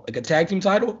belt, like a tag team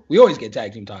title? We always get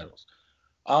tag team titles.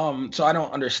 So I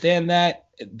don't understand that.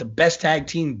 The best tag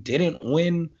team didn't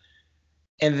win.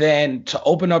 And then to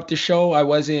open up the show, I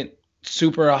wasn't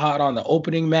super hot on the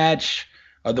opening match.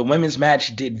 The women's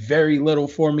match did very little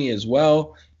for me as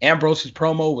well. Ambrose's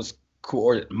promo was cool,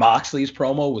 or Moxley's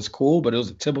promo was cool, but it was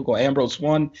a typical Ambrose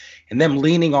one. And them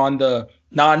leaning on the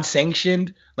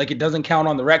non-sanctioned, like it doesn't count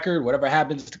on the record, whatever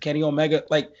happens to Kenny Omega.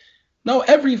 Like, no,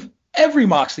 every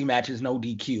Moxley match is no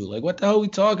DQ. Like, what the hell are we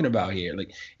talking about here?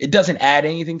 Like, it doesn't add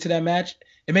anything to that match.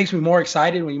 It makes me more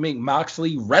excited when you make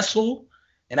Moxley wrestle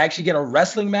and actually get a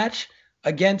wrestling match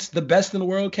against the best in the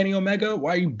world, Kenny Omega.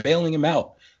 Why are you bailing him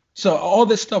out? So all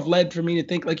this stuff led for me to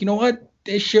think, like, you know what?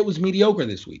 This shit was mediocre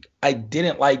this week. I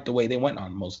didn't like the way they went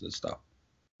on most of this stuff.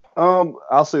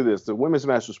 I'll say this. The women's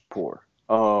match was poor.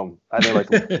 I didn't like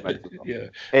the women's match. Yeah,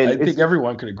 and I think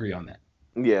everyone could agree on that.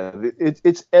 Yeah,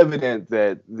 it's evident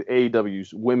that the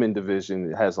AEW's women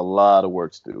division has a lot of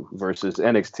work to do versus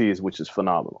NXT's, which is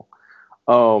phenomenal.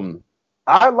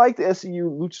 I liked the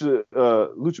SCU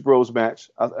Lucha Bros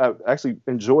match. I actually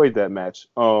enjoyed that match.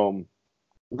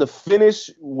 The finish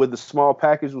with the small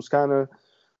package was kind of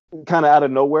out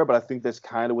of nowhere, but I think that's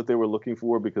kind of what they were looking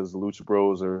for because the Lucha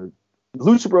Bros,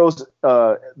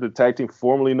 the tag team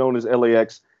formerly known as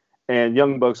LAX, and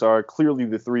Young Bucks are clearly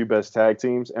the three best tag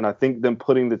teams. And I think them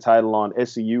putting the title on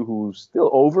SCU, who's still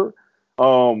over,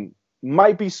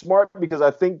 might be smart because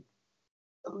I think,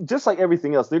 just like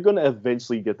everything else, they're going to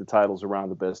eventually get the titles around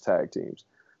the best tag teams.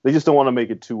 They just don't want to make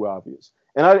it too obvious.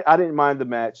 And I didn't mind the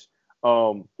match.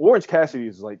 Orange Cassidy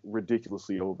is like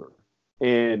ridiculously over.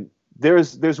 And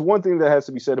there's one thing that has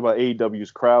to be said about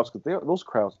AEW's crowds, because those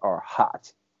crowds are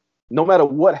hot. No matter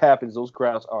what happens, those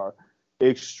crowds are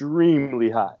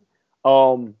extremely hot.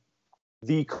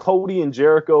 The Cody and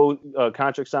Jericho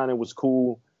contract signing was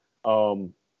cool.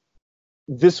 I'll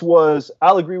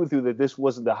agree with you that this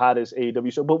wasn't the hottest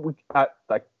AEW show, but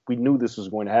we knew this was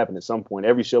going to happen at some point.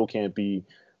 Every show can't be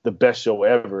the best show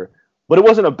ever, but it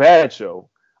wasn't a bad show.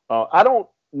 I don't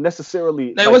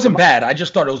necessarily. No, it wasn't bad. I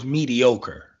just thought it was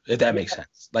mediocre, if that makes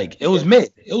sense. Like, it was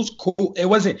mid. It was cool. It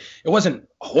wasn't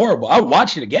horrible. I would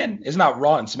watch it again. It's not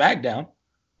Raw and SmackDown.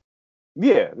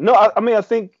 Yeah. No, I mean, I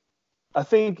think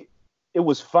it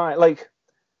was fine. Like,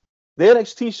 the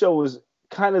NXT show was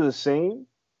kind of the same,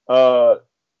 but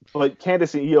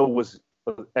Candice and Io was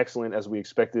was excellent as we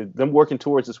expected. Them working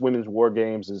towards this women's war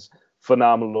games is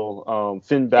phenomenal.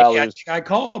 Finn Balor. I think I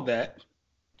called that.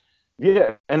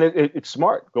 Yeah, and it's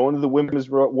smart. Going to the women's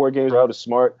war games route is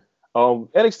smart.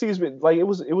 NXT has been like it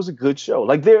was a good show.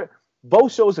 Like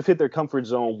both shows have hit their comfort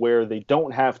zone where they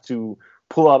don't have to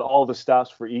pull out all the stops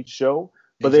for each show,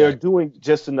 but they are doing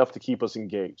just enough to keep us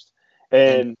engaged.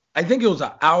 And I think it was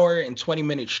an hour and 20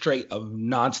 minutes straight of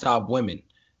nonstop women.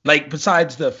 Like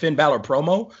besides the Finn Balor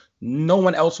promo, no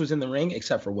one else was in the ring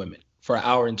except for women for an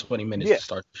hour and 20 minutes to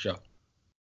start the show.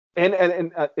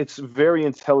 And it's very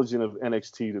intelligent of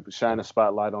NXT to shine a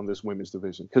spotlight on this women's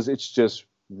division because it's just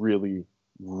really,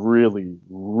 really,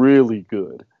 really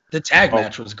good. The tag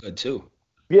match was good too.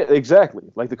 Yeah, exactly.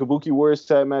 Like the Kabuki Warriors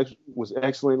tag match was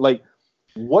excellent. Like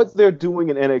what they're doing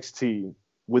in NXT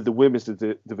with the women's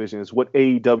division is what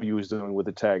AEW is doing with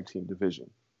the tag team division.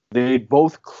 They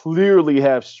both clearly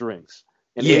have strengths.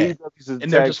 And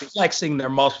they're just flexing their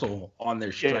muscle on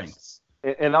their strengths.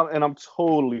 Yes. And I'm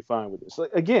totally fine with this.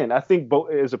 Like, again, I think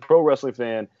both as a pro wrestling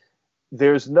fan,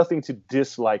 there's nothing to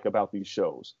dislike about these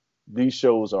shows. These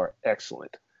shows are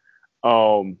excellent.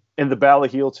 And the Balor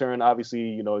heel turn, obviously,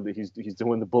 you know, he's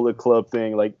doing the Bullet Club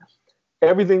thing. Like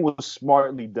everything was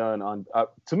smartly done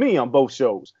to me on both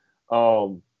shows.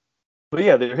 But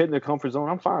yeah, they're hitting their comfort zone.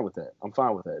 I'm fine with that.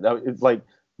 It's like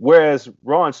whereas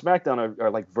Raw and SmackDown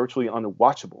are like virtually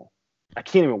unwatchable. I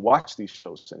can't even watch these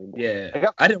shows anymore.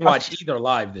 Yeah, I didn't watch either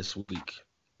live this week.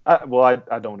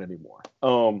 I don't anymore.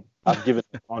 I've given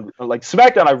on like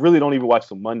SmackDown. I really don't even watch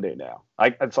till Monday now.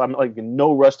 So I'm like in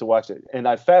no rush to watch it, and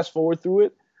I fast forward through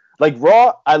it. Like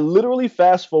Raw, I literally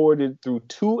fast forwarded through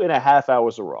 2.5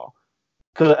 hours of Raw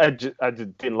because I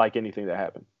just didn't like anything that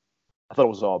happened. I thought it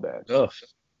was all bad. Ugh.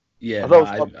 Yeah,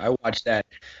 I watched that.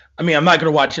 I mean, I'm not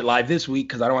going to watch it live this week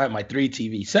because I don't have my 3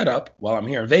 TV set up while I'm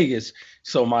here in Vegas.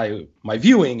 So my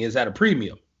viewing is at a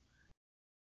premium.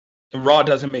 And Raw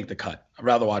doesn't make the cut. I'd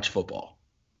rather watch football.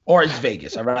 Or it's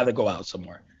Vegas. I'd rather go out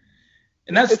somewhere.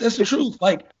 And that's the truth.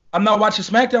 Like, I'm not watching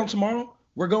SmackDown tomorrow.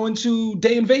 We're going to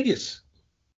Day in Vegas.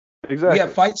 Exactly. We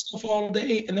have fight stuff all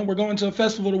day, and then we're going to a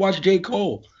festival to watch J.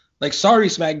 Cole. Like, sorry,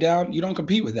 SmackDown. You don't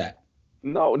compete with that.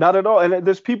 No, not at all. And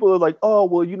there's people who are like, oh,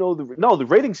 well, you know, the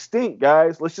ratings stink,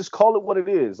 guys. Let's just call it what it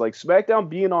is. Like SmackDown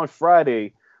being on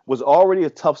Friday was already a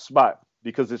tough spot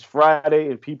because it's Friday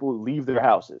and people leave their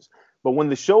houses. But when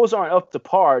the shows aren't up to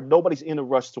par, nobody's in a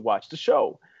rush to watch the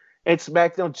show. And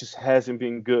SmackDown just hasn't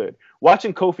been good.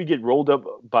 Watching Kofi get rolled up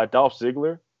by Dolph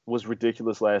Ziggler was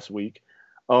ridiculous last week.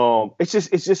 It's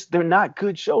just they're not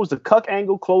good shows. The Cuck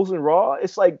angle closing Raw,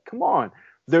 it's like, come on.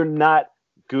 They're not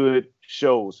good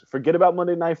shows. Forget about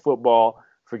Monday Night Football.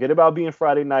 Forget about being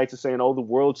Friday nights and saying, oh, the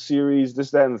World Series,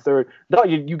 this, that, and the third. No,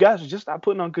 you guys are just not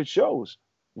putting on good shows.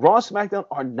 Raw and SmackDown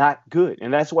are not good,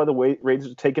 and that's why the ratings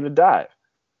are taking a dive.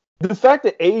 The fact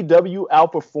that AEW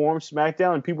outperformed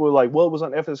SmackDown and people were like, well, it was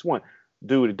on FS1.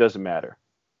 Dude, it doesn't matter.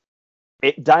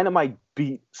 Dynamite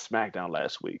beat SmackDown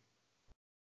last week.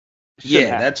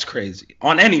 Yeah, that's crazy.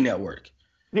 On any network.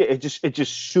 Yeah, it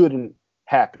just shouldn't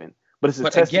happen.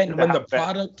 But again, when the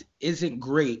product isn't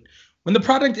great,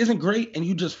 and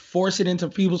you just force it into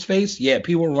people's face, yeah,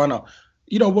 people will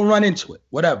run into it,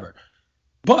 whatever.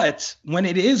 But when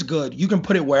it is good, you can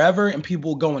put it wherever and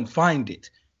people will go and find it.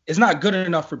 It's not good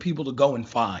enough for people to go and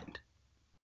find.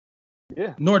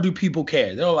 Yeah. Nor do people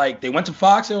care. They're like, they went to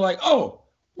Fox, they're like, oh,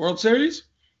 World Series?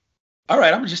 All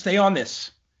right, I'm going to just stay on this.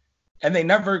 And they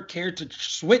never cared to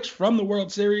switch from the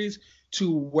World Series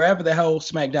to wherever the hell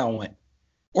SmackDown went.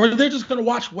 Or they're just going to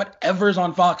watch whatever's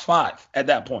on Fox 5 at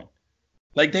that point.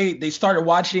 Like they started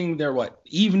watching their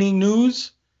evening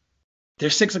news, their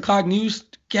 6 o'clock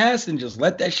newscast, and just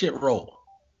let that shit roll.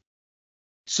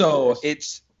 So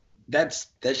that's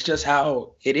just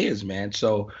how it is, man.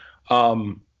 So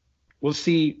we'll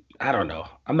see. I don't know.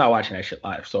 I'm not watching that shit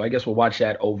live. So I guess we'll watch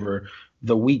that over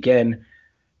the weekend.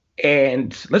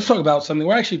 And let's talk about something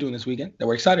we're actually doing this weekend that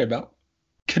we're excited about.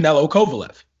 Canelo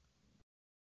Kovalev.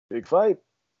 Big fight.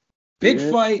 Big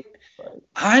fight.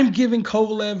 I'm giving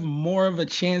Kovalev more of a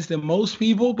chance than most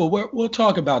people, but we'll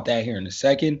talk about that here in a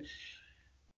second.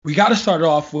 We got to start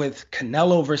off with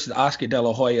Canelo versus Oscar De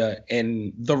La Hoya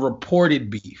and the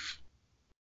reported beef.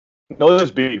 No,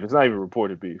 there's beef. It's not even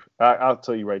reported beef. I'll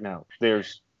tell you right now.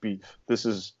 There's beef. This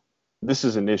is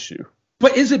an issue.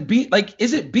 But is it beef? Like,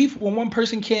 is it beef when one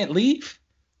person can't leave?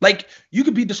 Like, you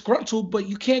could be disgruntled, but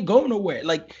you can't go nowhere.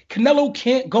 Like, Canelo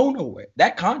can't go nowhere.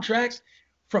 That contract,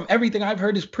 from everything I've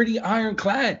heard, is pretty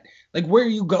ironclad. Like, where are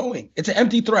you going? It's an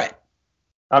empty threat.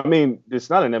 I mean, it's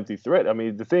not an empty threat. I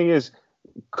mean, the thing is,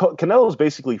 Canelo's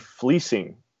basically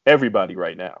fleecing everybody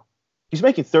right now. He's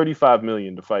making $35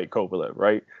 million to fight Kovalev,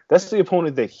 right? That's the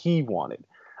opponent that he wanted.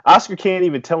 Oscar can't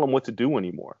even tell him what to do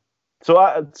anymore.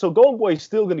 So Golden Boy is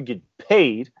still going to get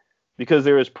paid because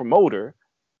they're his promoter,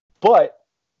 but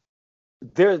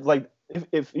they're like,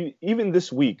 if even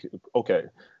this week, okay.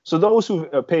 So those who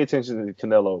pay attention to the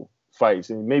Canelo fights,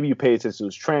 and maybe you pay attention to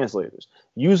his translators,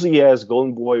 usually he has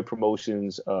Golden Boy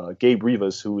Promotions, Gabe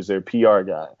Rivas, who is their PR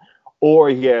guy, or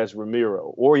he has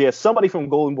Ramiro, or he has somebody from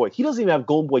Golden Boy. He doesn't even have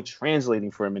Golden Boy translating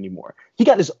for him anymore. He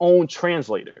got his own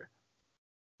translator.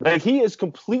 Like, he has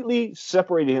completely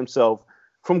separated himself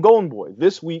from Golden Boy.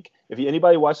 This week, if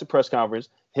anybody watched the press conference,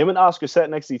 him and Oscar sat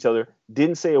next to each other,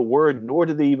 didn't say a word, nor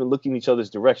did they even look in each other's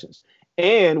directions.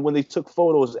 And when they took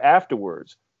photos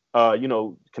afterwards,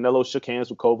 Canelo shook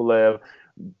hands with Kovalev.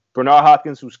 Bernard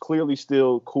Hopkins, who's clearly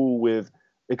still cool with,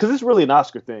 because it's really an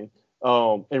Oscar thing,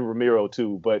 and Ramiro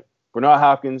too, but Bernard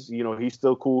Hopkins, he's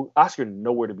still cool. Oscar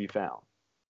nowhere to be found.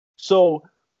 So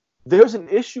there's an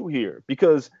issue here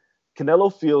because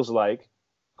Canelo feels like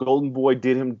Golden Boy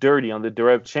did him dirty on the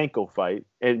Derevchenko fight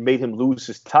and made him lose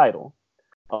his title.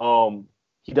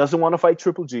 He doesn't want to fight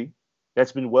Triple G.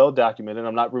 That's been well documented.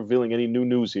 I'm not revealing any new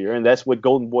news here. And that's what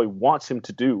Golden Boy wants him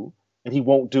to do. And he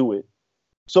won't do it.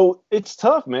 So it's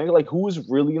tough, man. Like, who is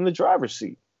really in the driver's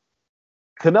seat?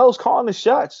 Canelo's calling the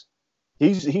shots.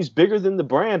 He's bigger than the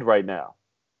brand right now.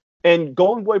 And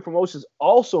Golden Boy Promotions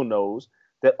also knows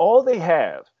that all they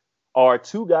have are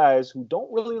two guys who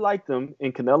don't really like them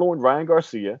in Canelo and Ryan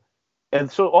Garcia.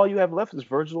 And so all you have left is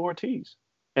Virgil Ortiz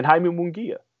and Jaime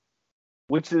Munguia,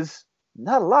 which is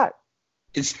not a lot.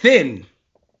 It's thin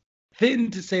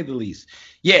to say the least.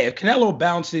 Yeah, if Canelo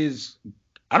bounces,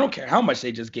 I don't care how much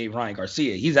they just gave Ryan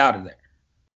Garcia. He's out of there.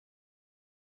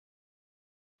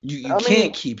 You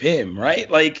can't keep him,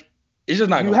 right? Like, it's just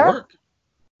not going to work.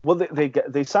 Well,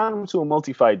 they signed him to a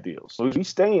multi-fight deal. So he's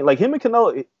staying. Like, him and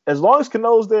Canelo, as long as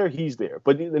Canelo's there, he's there.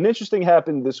 But an interesting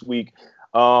happened this week.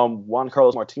 Juan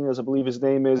Carlos Martinez, I believe his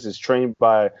name is trained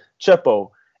by Chepo.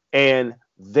 And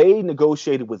they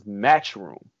negotiated with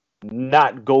Matchroom,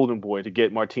 not Golden Boy, to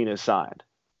get Martinez signed.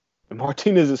 And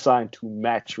Martinez is signed to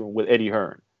Matchroom with Eddie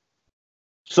Hearn.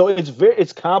 So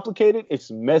it's complicated, it's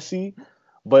messy,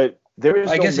 but there is.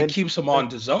 I guess it keeps him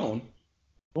on DAZN.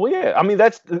 Well, yeah. I mean,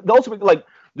 that's the ultimate. Like,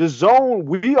 DAZN,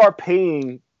 we are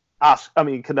paying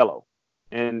Canelo,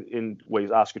 and in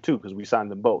ways Oscar too, because we signed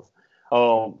them both.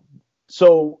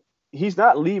 So he's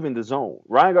not leaving DAZN.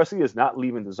 Ryan Garcia is not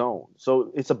leaving DAZN.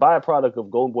 So it's a byproduct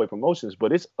of Golden Boy Promotions,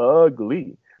 but it's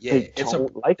ugly. Yeah,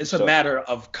 it's a matter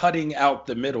of cutting out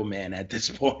the middleman at this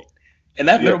point. And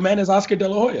that middleman is Oscar De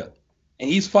La Hoya. And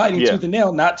he's fighting tooth and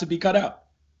nail not to be cut out.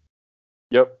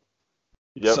 Yep.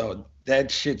 So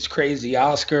that shit's crazy.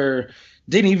 Oscar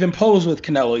didn't even pose with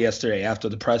Canelo yesterday after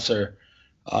the presser.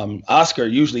 Oscar,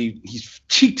 usually he's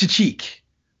cheek to cheek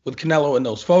with Canelo in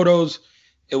those photos.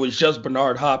 It was just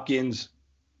Bernard Hopkins.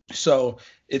 So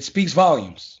it speaks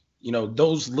volumes.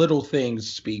 Those little things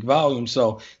speak volumes.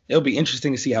 So it'll be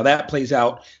interesting to see how that plays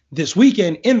out this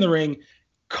weekend in the ring.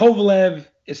 Kovalev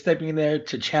is stepping in there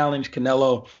to challenge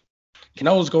Canelo.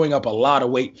 Canelo's going up a lot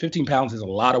of weight. 15 pounds is a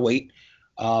lot of weight.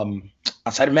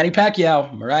 Outside of Manny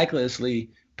Pacquiao, miraculously,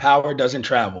 power doesn't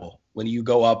travel when you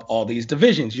go up all these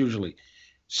divisions usually.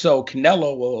 So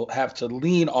Canelo will have to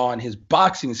lean on his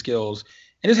boxing skills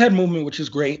and his head movement, which is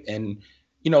great. And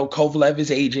Kovalev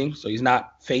is aging, so he's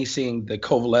not facing the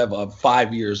Kovalev of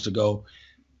 5 years ago.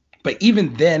 But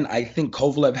even then, I think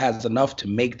Kovalev has enough to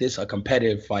make this a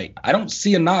competitive fight. I don't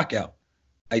see a knockout.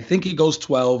 I think he goes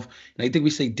 12, and I think we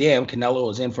say, damn,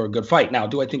 Canelo is in for a good fight. Now,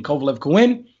 do I think Kovalev can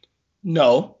win?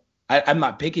 No. I'm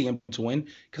not picking him to win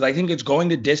because I think it's going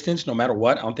the distance no matter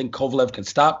what. I don't think Kovalev can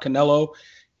stop Canelo,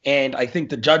 and I think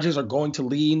the judges are going to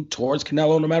lean towards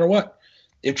Canelo no matter what.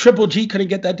 If Triple G couldn't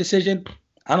get that decision,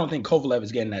 I don't think Kovalev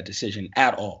is getting that decision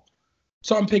at all.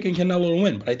 So I'm picking Canelo to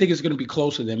win, but I think it's going to be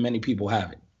closer than many people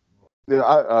have it. Yeah,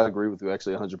 I agree with you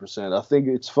actually 100%. I think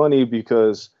it's funny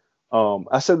because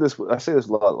I say this a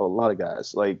lot of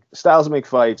guys. Like, styles make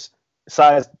fights,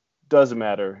 size doesn't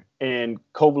matter, and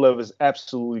Kovalev is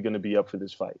absolutely going to be up for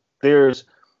this fight.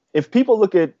 If people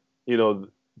look at,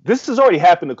 this has already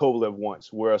happened to Kovalev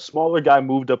once, where a smaller guy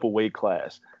moved up a weight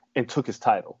class and took his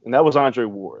title, and that was Andre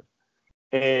Ward.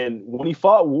 And when he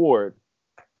fought Ward,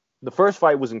 the first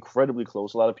fight was incredibly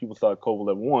close. A lot of people thought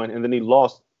Kovalev won, and then he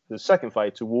lost the second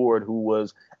fight to Ward, who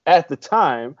was, at the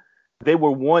time, they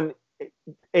were 1A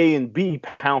and B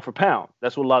pound for pound.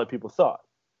 That's what a lot of people thought.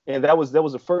 And that was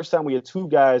the first time we had two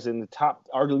guys in the top,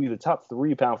 arguably the top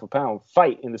 3 pound for pound,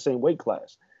 fight in the same weight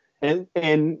class.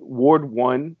 And Ward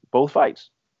won both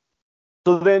fights.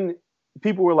 So then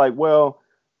people were like, well,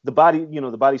 the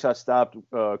body shot stopped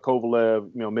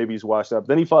Kovalev. Maybe he's washed up.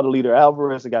 Then he fought Alida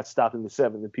Alvarez and got stopped in the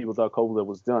 7th, and people thought Kovalev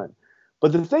was done.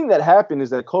 But the thing that happened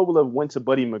is that Kovalev went to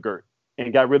Buddy McGirt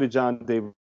and got rid of John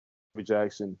David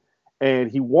Jackson, and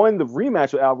he won the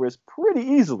rematch with Alvarez pretty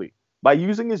easily by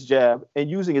using his jab and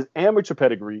using his amateur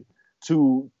pedigree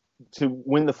to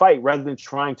win the fight rather than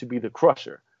trying to be the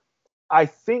crusher. I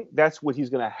think that's what he's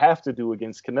going to have to do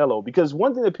against Canelo, because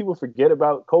one thing that people forget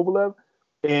about Kovalev,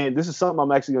 and this is something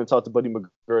I'm actually going to talk to Buddy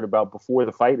McGirt about before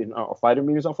the fight in our fighter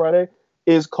meetings on Friday,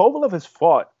 is Kovalev has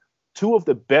fought two of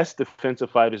the best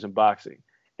defensive fighters in boxing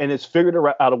and has figured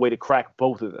out a way to crack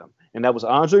both of them. And that was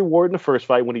Andre Ward in the first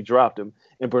fight when he dropped him,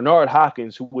 and Bernard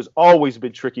Hopkins, who has always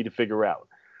been tricky to figure out.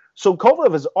 So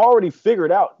Kovalev has already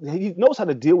figured out, he knows how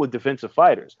to deal with defensive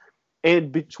fighters.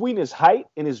 And between his height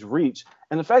and his reach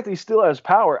and the fact that he still has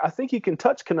power, I think he can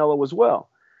touch Canelo as well.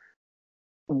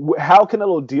 How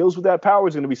Canelo deals with that power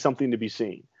is going to be something to be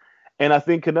seen. And I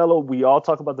think Canelo, we all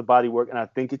talk about the body work, and I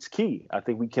think it's key. I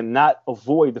think we cannot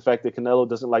avoid the fact that Kovalev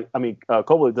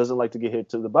doesn't like to get hit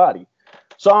to the body.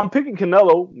 So I'm picking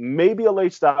Canelo, maybe a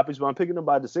late stoppage, but I'm picking him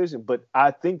by decision. But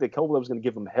I think that Kovalev is going to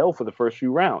give him hell for the first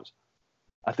few rounds.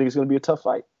 I think it's going to be a tough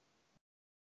fight.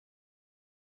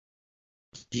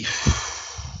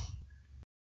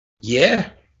 Yeah.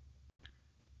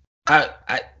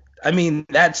 I mean,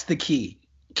 that's the key.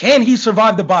 Can he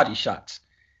survive the body shots?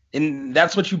 And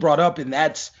that's what you brought up, and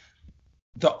that's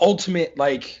the ultimate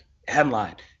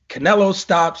headline. Canelo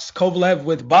stops Kovalev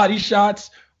with body shots,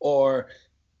 or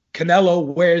Canelo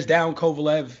wears down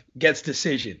Kovalev, gets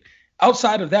decision.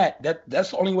 Outside of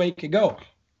that's the only way it could go.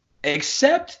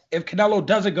 Except if Canelo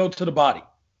doesn't go to the body,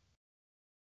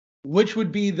 which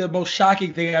would be the most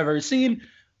shocking thing I've ever seen.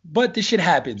 But this shit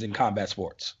happens in combat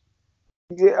sports.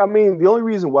 Yeah, I mean, the only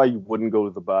reason why you wouldn't go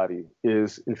to the body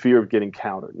is in fear of getting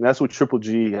countered. And that's what Triple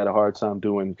G had a hard time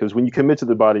doing, because when you commit to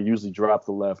the body, you usually drop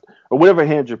the left or whatever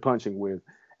hand you're punching with,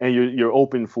 and you're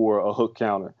open for a hook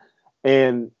counter.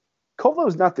 And Kovalev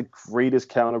is not the greatest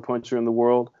counter puncher in the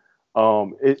world.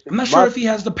 I'm not sure if he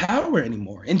has the power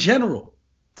anymore in general.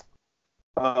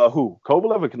 Who?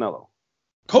 Kovalev or Canelo?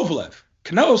 Kovalev.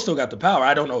 Canelo still got the power.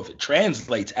 I don't know if it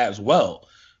translates as well.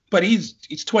 But he's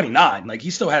 29. He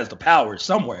still has the power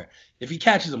somewhere. If he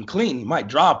catches him clean, he might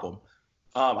drop him.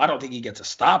 I don't think he gets a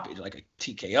stoppage like a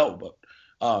TKO, but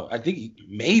I think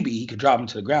maybe he could drop him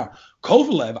to the ground.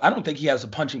 Kovalev, I don't think he has the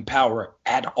punching power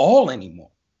at all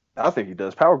anymore. I think he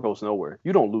does. Power goes nowhere.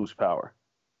 You don't lose power.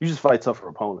 You just fight tougher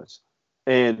opponents.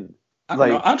 And I don't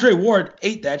know. Andre Ward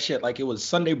ate that shit like it was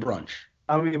Sunday brunch.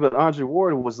 I mean, but Andre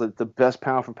Ward was the best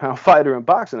pound-for-pound fighter in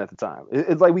boxing at the time.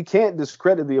 It's like we can't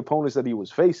discredit the opponents that he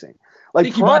was facing. I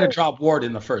think he might have dropped Ward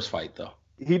in the first fight, though.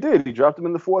 He did. He dropped him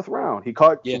in the 4th round. He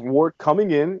caught Ward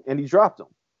coming in, and he dropped him.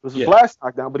 It was a blast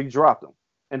knockdown, but he dropped him.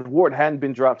 And Ward hadn't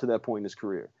been dropped to that point in his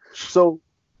career. So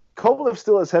Kovalev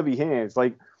still has heavy hands.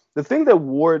 The thing that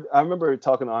Ward, I remember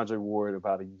talking to Andre Ward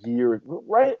about a year,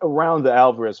 right around the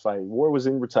Alvarez fight. Ward was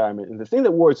in retirement. And the thing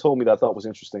that Ward told me that I thought was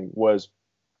interesting was,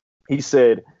 he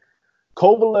said,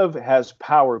 Kovalev has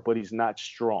power, but he's not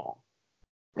strong.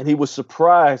 And he was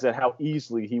surprised at how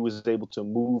easily he was able to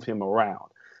move him around.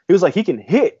 He was like, he can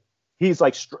hit. He's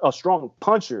like a strong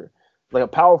puncher, like a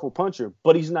powerful puncher,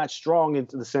 but he's not strong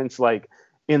into the sense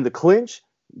in the clinch,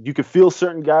 you can feel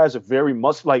certain guys are very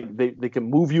they can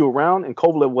move you around, and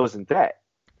Kovalev wasn't that.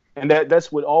 And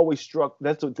that's what always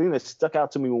that's the thing that stuck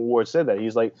out to me when Ward said that. He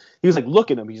was like,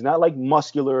 look at him. He's not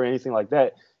muscular or anything like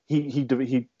that.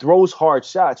 He throws hard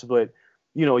shots, but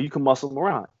you can muscle him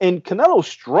around. And Canelo's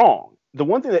strong. The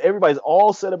one thing that everybody's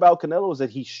all said about Canelo is that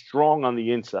he's strong on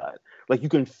the inside. You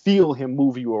can feel him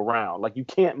move you around. You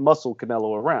can't muscle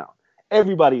Canelo around.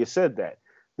 Everybody has said that.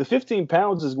 The 15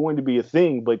 pounds is going to be a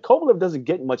thing, but Kovalev doesn't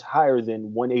get much higher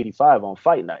than 185 on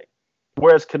fight night.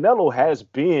 Whereas Canelo has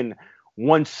been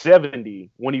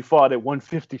 170 when he fought at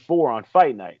 154 on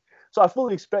fight night. So I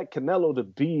fully expect Canelo to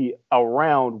be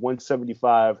around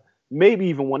 175, maybe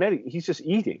even 180. He's just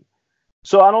eating.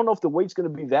 So I don't know if the weight's going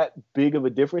to be that big of a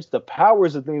difference. The power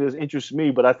is the thing that interests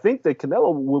me, but I think that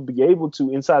Canelo will be able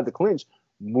to, inside the clinch,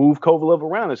 move Kovalev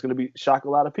around. It's going to shock a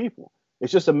lot of people.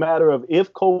 It's just a matter of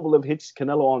if Kovalev hits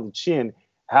Canelo on the chin,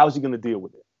 how's he going to deal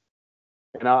with it?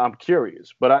 And I'm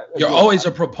curious. But you're always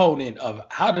a proponent of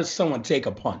how does someone take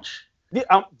a punch?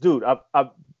 Yeah,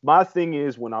 my thing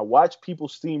is when I watch people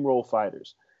steamroll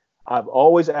fighters, I've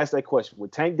always asked that question.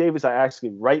 With Tank Davis, I ask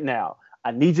him right now,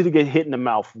 I need you to get hit in the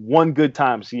mouth one good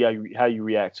time, see how you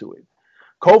react to it.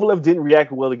 Kovalev didn't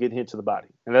react well to getting hit to the body.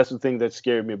 And that's the thing that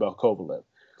scared me about Kovalev.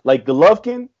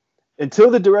 Golovkin, until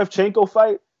the Derevchenko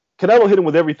fight, Canelo hit him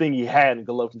with everything he had, and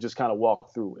Golovkin just kind of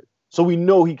walked through it. So we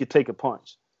know he could take a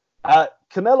punch.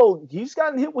 Canelo, he's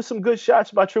gotten hit with some good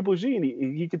shots by Triple G, and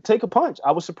he could take a punch.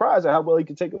 I was surprised at how well he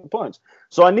could take a punch.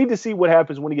 So I need to see what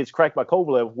happens when he gets cracked by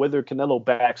Kovalev, whether Canelo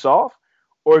backs off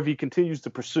or if he continues to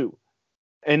pursue.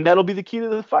 And that'll be the key to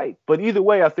the fight. But either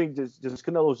way, I think just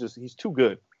Canelo's he's too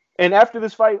good. And after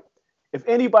this fight, if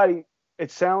anybody,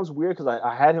 it sounds weird because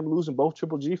I had him losing both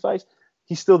Triple G fights.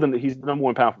 He's the number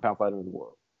one pound-for-pound fighter in the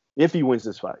world. If he wins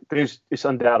this fight, it's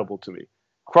undoubtable to me.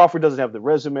 Crawford doesn't have the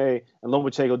resume, and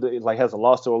Lomachenko has a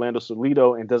loss to Orlando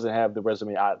Salido and doesn't have the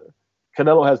resume either.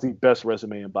 Canelo has the best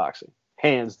resume in boxing,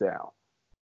 hands down.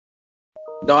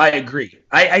 No, I agree.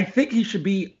 I think he should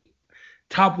be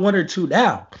top 1 or 2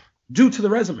 now due to the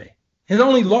resume. His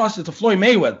only loss is to Floyd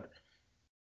Mayweather.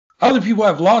 Other people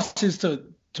have losses to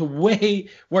way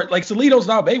where like Salido's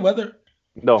not Mayweather.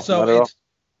 No, so not at all.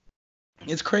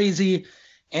 It's crazy,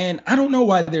 and I don't know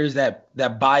why there's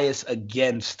that bias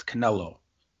against Canelo.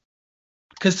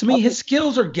 Because to me, his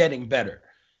skills are getting better.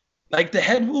 Like the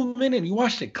head movement, and you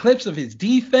watch the clips of his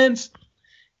defense,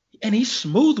 and he's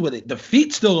smooth with it. The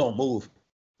feet still don't move,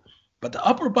 but the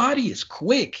upper body is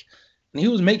quick. And he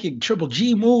was making Triple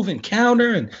G move and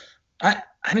counter, and I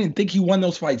didn't think he won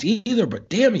those fights either, but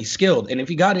damn, he's skilled. And if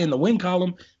he got it in the win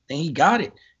column, then he got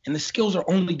it. And the skills are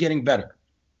only getting better.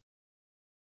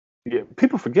 Yeah,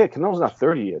 people forget Canelo's not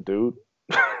 30 yet, dude.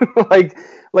 like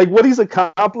what he's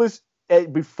accomplished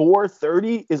before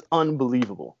 30 is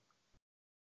unbelievable.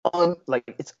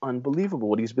 It's unbelievable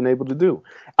what he's been able to do.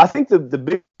 I think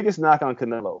the biggest knock on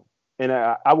Canelo, and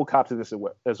I will cop to this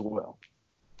as well.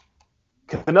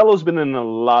 Canelo's been in a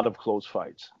lot of close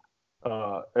fights.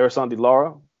 Ersan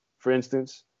Lara, for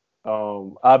instance.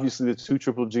 Obviously, the 2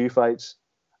 Triple G fights.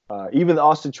 Even the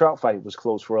Austin Trout fight was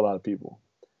close for a lot of people.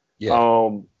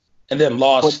 Yeah. And then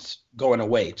lost going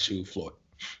away to Floyd.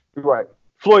 Right.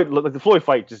 The Floyd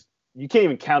fight, you can't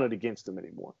even count it against him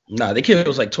anymore. No, the kid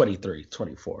was like 23,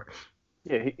 24.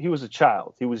 Yeah, he was a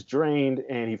child. He was drained,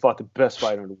 and he fought the best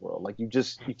fighter in the world. Like, you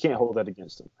can't hold that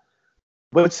against him.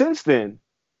 But since then,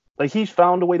 like, he's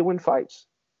found a way to win fights.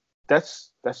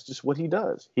 That's just what he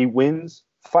does. He wins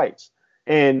fights.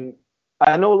 And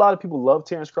I know a lot of people love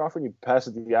Terrence Crawford. He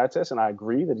passes the eye test, and I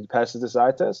agree that he passes this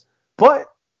eye test. But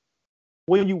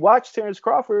when you watch Terrence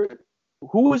Crawford,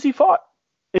 who has he fought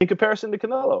in comparison to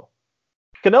Canelo?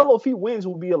 Canelo, if he wins,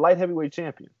 will be a light heavyweight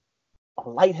champion. A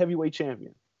light heavyweight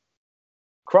champion.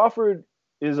 Crawford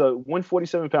is a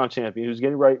 147-pound champion who's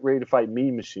getting ready to fight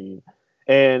Mean Machine.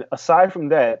 And aside from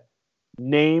that,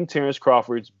 name Terrence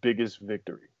Crawford's biggest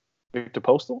victory. Victor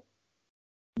Postal?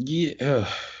 Yeah.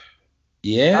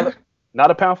 Yeah.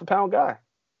 Not a pound-for-pound guy.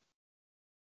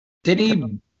 Did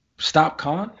he stop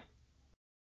Khan?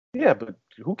 Yeah, but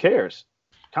who cares?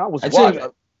 Khan was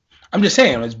I'm just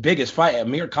saying, his biggest fight,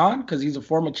 Amir Khan, because he's a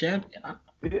former champion.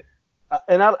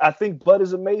 And I think Bud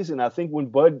is amazing. I think when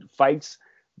Bud fights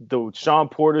the Sean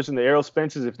Porters and the Errol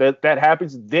Spencers, if that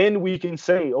happens, then we can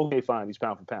say, okay, fine, he's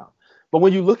pound for pound. But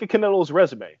when you look at Canelo's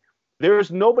resume, there is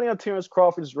nobody on Terrence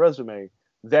Crawford's resume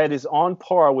that is on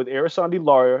par with Ersan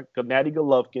Lara, Gennady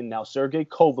Golovkin, now Sergey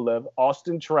Kovalev,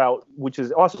 Austin Trout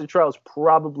is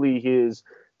probably his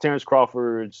Terrence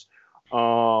Crawford's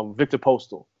Victor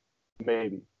Postal,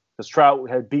 maybe. Because Trout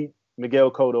had beat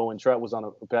Miguel Cotto and Trout was on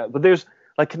a bad. But there's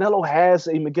Canelo has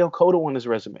a Miguel Cotto on his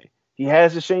resume. He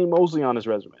has a Shane Mosley on his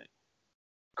resume.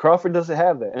 Crawford doesn't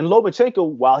have that. And Lomachenko,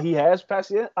 while he has passed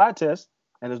the eye test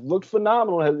and has looked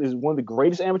phenomenal, is one of the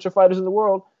greatest amateur fighters in the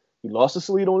world. He lost to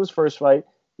Salido in his first fight.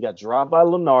 He got dropped by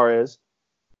Linares.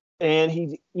 And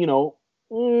he's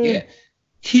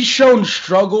shown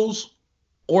struggles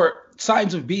or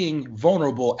signs of being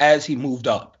vulnerable as he moved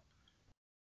up.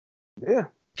 Yeah.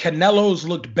 Canelo's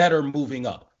looked better moving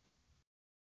up.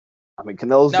 I mean,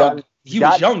 Canelo's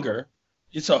was younger.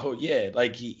 So, yeah,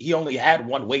 like he only had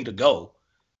one way to go.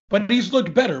 But he's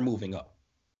looked better moving up.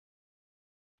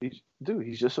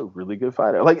 He's just a really good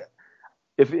fighter. Like,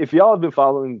 if y'all have been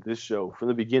following this show from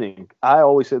the beginning, I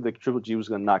always said that Triple G was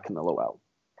going to knock Canelo out.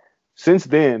 Since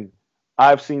then,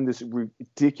 I've seen this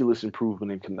ridiculous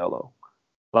improvement in Canelo.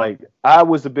 Like, I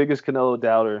was the biggest Canelo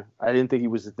doubter. I didn't think he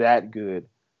was that good.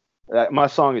 My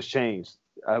song has changed.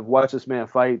 I've watched this man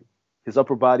fight. His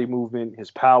upper body movement,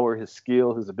 his power, his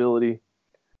skill, his ability.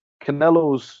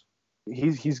 Canelo's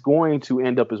he's going to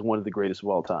end up as one of the greatest of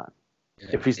all time. Yeah,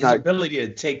 if he's his ability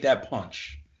to take that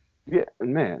punch. Yeah,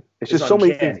 man, it's just so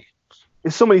many things.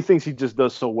 It's so many things he just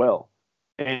does so well.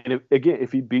 And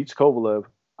if he beats Kovalev,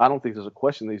 I don't think there's a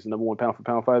question that he's the number one pound for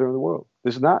pound fighter in the world.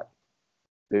 There's not.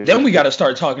 Then we got to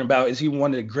start talking about, is he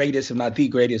one of the greatest, if not the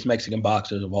greatest, Mexican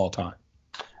boxers of all time?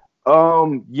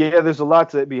 Yeah, there's a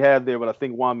lot to be had there, but I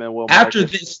think Juan Manuel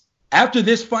after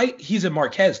this fight, he's in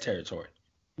Marquez territory.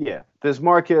 Yeah, there's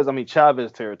Marquez. I mean,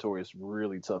 Chavez territory is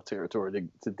really tough territory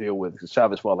to deal with because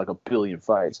Chavez fought like a billion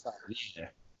fights. Yeah.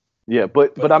 Yeah,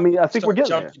 but I mean, I think we're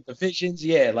getting there. Divisions,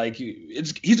 yeah, like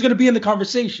he's going to be in the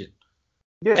conversation.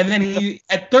 Yeah. And then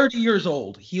at 30 years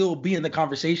old, he'll be in the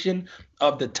conversation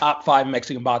of the top 5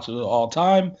 Mexican boxers of all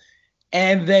time.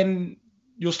 And then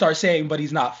you'll start saying, but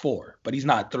he's not 4, but he's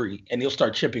not 3, and he'll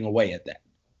start chipping away at that.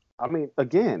 I mean,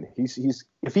 again, he's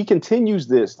if he continues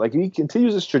this, like he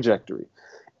continues this trajectory,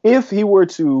 if he were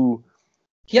to,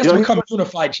 he has to become a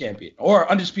unified champion or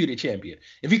undisputed champion.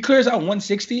 If he clears out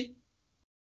 160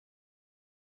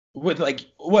 with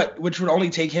which would only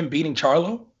take him beating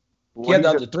Charlo, he had the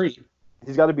other 3.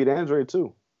 He's got to beat Andre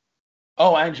too.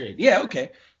 Oh, Andre, yeah, okay.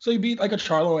 So you beat like a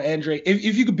Charlo and Andre.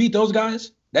 If you could beat those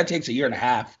guys, that takes a year and a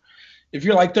half. If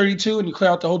you're like 32 and you clear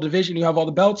out the whole division, you have all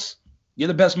the belts, you're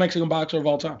the best Mexican boxer of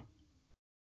all time.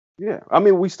 Yeah, I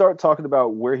mean, we start talking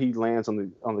about where he lands on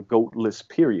the GOAT list.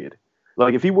 Period.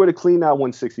 Like, if he were to clean out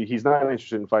 160, he's not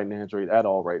interested in fighting Andre at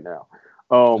all right now.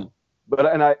 But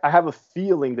I have a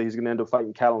feeling that he's going to end up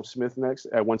fighting Callum Smith next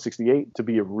at 168 to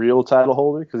be a real title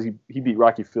holder because he beat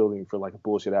Rocky Fielding for like a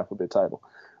bullshit alphabet title.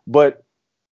 But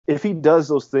if he does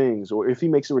those things, or if he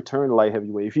makes a return to light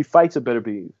heavyweight, if he fights a better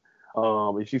Beef,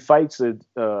 if he fights a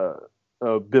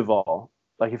Bivol,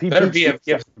 like if he better be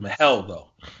give him hell though.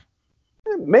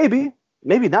 Maybe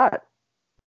not.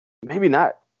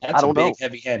 That's I don't a big, know.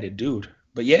 Heavy-handed dude.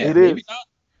 But yeah, it maybe is. not.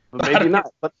 But maybe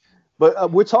not.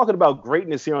 But we're talking about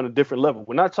greatness here on a different level.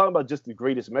 We're not talking about just the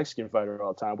greatest Mexican fighter of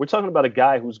all time. We're talking about a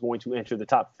guy who's going to enter the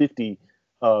top 50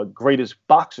 greatest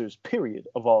boxers, period,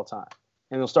 of all time.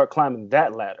 And he'll start climbing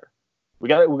that ladder. We're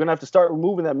going to have to start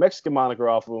removing that Mexican moniker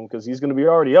off of him because he's going to be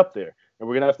already up there. And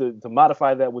we're going to have to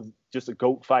modify that with just a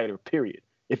GOAT fighter, period.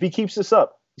 If he keeps this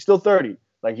up, he's still 30.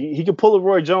 Like, he could pull a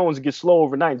Roy Jones and get slow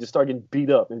overnight and just start getting beat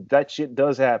up. And that shit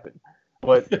does happen.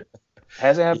 But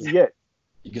hasn't happened yet.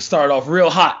 You can start off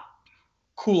real hot,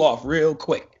 cool off real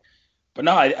quick. But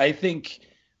no, I think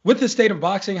with the state of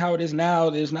boxing, how it is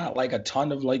now, there's not like a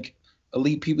ton of like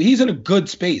elite people. He's in a good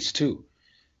space too,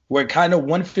 where kind of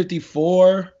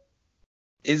 154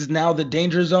 is now the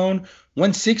danger zone.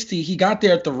 160, he got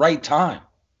there at the right time.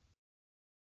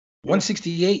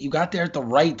 168, you got there at the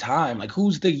right time. Like,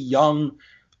 who's the young,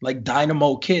 like,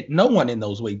 dynamo kid? No one in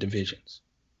those weight divisions.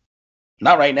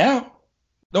 Not right now.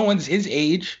 No one's his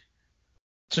age.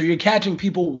 So you're catching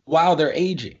people while they're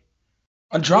aging.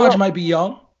 Andrade might be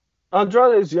young.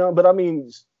 Andrade is young, but I mean,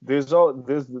 there's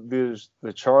the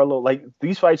Charlo. Like,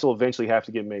 these fights will eventually have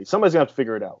to get made. Somebody's gonna have to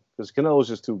figure it out because Canelo's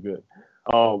just too good.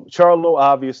 Charlo,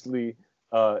 obviously,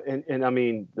 and I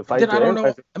mean the fight. I don't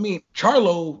know. I mean,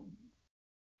 Charlo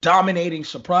dominating,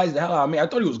 surprised the hell out of me. I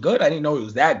thought he was good. I didn't know he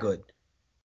was that good.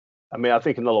 I mean, I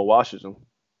think Canelo washes him.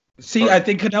 See, I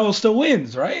think Canelo still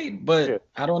wins, right? But yeah.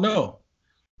 I don't know.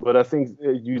 But I think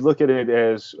you look at it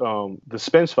as the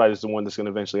Spence fight is the one that's going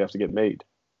to eventually have to get made.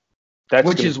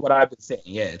 Which is what I've been saying.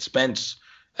 Yeah, it's Spence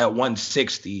at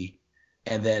 160,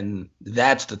 and then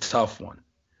that's the tough one.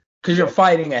 Because you're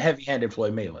fighting a heavy-handed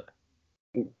Floyd Mayweather.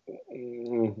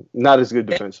 Not as good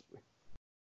defensively.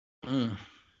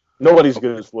 Nobody's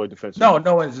good as Floyd defensively.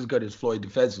 No one's as good as Floyd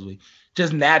defensively.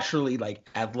 Just naturally, like,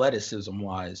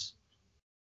 athleticism-wise,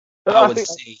 I would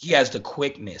say he has the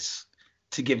quickness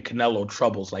to give Canelo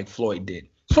troubles like Floyd did.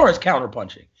 As far as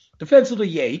counterpunching. Defensively,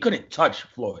 yeah, he couldn't touch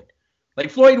Floyd. Like,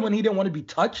 Floyd, when he didn't want to be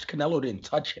touched, Canelo didn't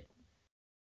touch him.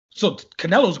 So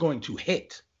Canelo's going to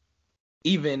hit.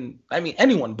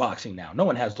 Anyone boxing now, no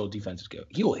one has those defensive skills.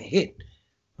 He will hit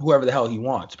whoever the hell he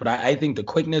wants. But I think the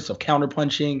quickness of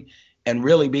counterpunching and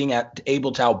really being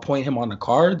able to outpoint him on the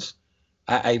cards,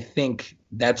 I think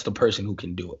that's the person who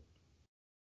can do it.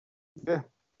 Yeah.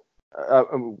 I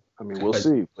mean, we'll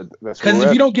see. But that's because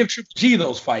if you don't give Triple G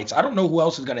those fights, I don't know who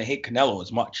else is going to hit Canelo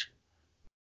as much.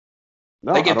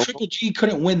 No, like, if Triple G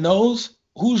couldn't win those,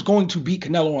 who's going to beat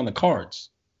Canelo on the cards?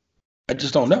 I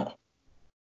just don't know.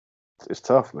 It's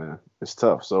tough, man. It's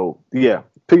tough. So, yeah,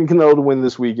 picking Canelo to win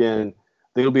this weekend,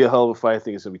 I think it'll be a hell of a fight. I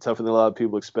think it's going to be tougher than a lot of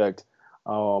people expect.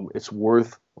 It's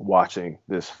worth watching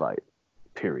this fight,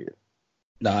 period.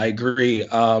 No, I agree.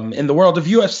 In the world of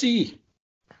UFC,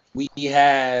 we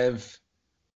have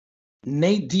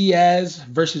Nate Diaz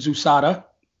versus USADA.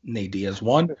 Nate Diaz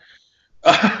won.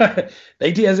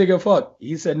 Nate Diaz didn't give a fuck.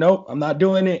 He said, nope, I'm not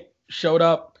doing it. Showed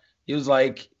up. He was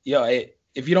like, yo,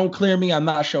 if you don't clear me, I'm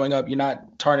not showing up. You're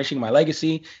not tarnishing my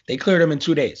legacy. They cleared him in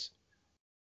 2 days.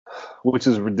 Which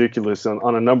is ridiculous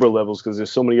on a number of levels because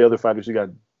there's so many other fighters who got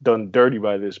done dirty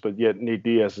by this, but yet Nate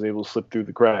Diaz is able to slip through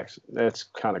the cracks. That's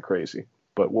kind of crazy,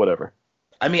 but whatever.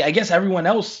 I mean, I guess everyone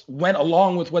else went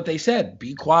along with what they said.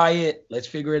 Be quiet. Let's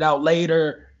figure it out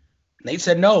later. Nate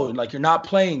said no, like, you're not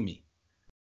playing me.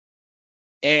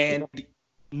 And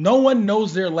no one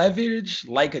knows their leverage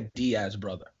like a Diaz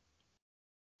brother,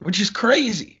 which is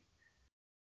crazy.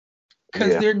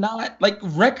 Because they're not, like,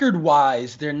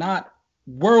 record-wise, they're not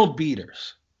world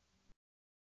beaters.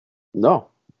 No.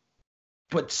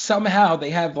 But somehow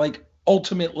they have, like,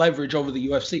 ultimate leverage over the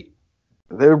UFC.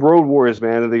 They're road warriors,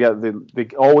 man, and they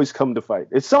always come to fight.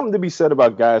 It's something to be said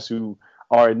about guys who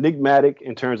are enigmatic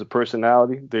in terms of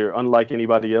personality. They're unlike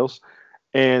anybody else,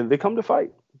 and they come to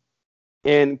fight.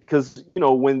 And because, you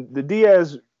know, when the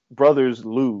Diaz brothers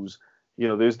lose, you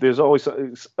know, there's always,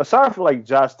 aside from like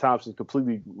Josh Thompson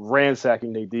completely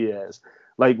ransacking Nate Diaz,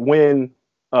 like when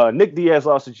Nick Diaz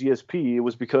lost to GSP, it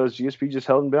was because GSP just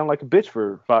held him down like a bitch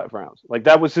for 5 rounds. Like,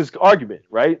 that was his argument,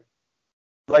 right?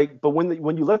 Like, but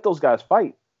when you let those guys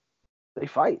fight, they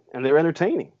fight and they're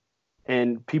entertaining,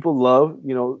 and people love,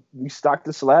 you know, we stock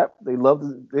the slap. They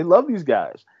love these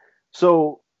guys.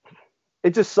 So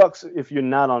it just sucks if you're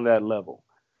not on that level.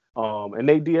 And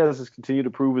Nate Diaz has continued to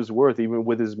prove his worth even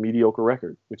with his mediocre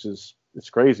record, which is, it's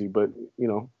crazy, but you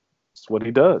know, it's what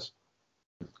he does.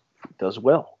 He does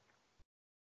well.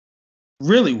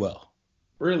 Really well,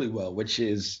 which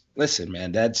is, listen,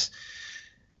 man, that's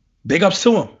big ups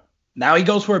to him. Now he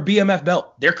goes for a BMF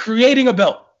belt. They're creating a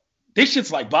belt. This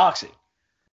shit's like boxing.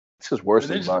 It's just worse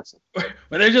than boxing. But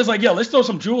they're just like, yo, let's throw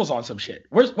some jewels on some shit.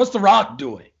 What's The Rock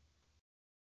doing?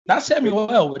 Not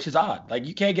Samuel, which is odd. Like,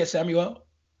 you can't get Samuel.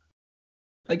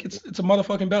 Like, it's a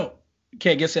motherfucking belt. You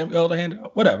can't get Samuel to hand it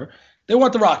out. Whatever. They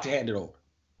want The Rock to hand it over.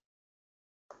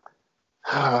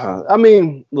 I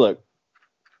mean, look,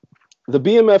 the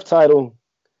BMF title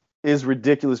is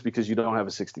ridiculous because you don't have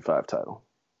a 65 title.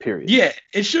 Period. Yeah,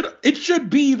 it should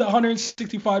be the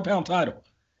 165-pound title.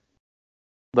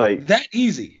 Like, that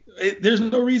easy. There's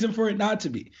no reason for it not to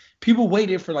be. People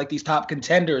waited for like these top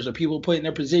contenders, or people put in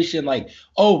their position like,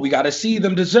 oh, we got to see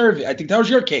them deserve it. I think that was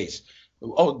your case.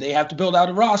 Oh, they have to build out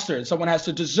a roster and someone has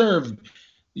to deserve,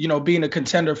 you know, being a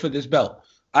contender for this belt.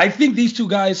 I think these two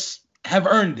guys have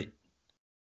earned it.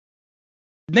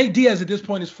 Nate Diaz at this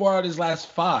point is 4 out of his last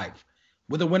 5,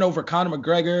 with a win over Conor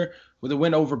McGregor, with a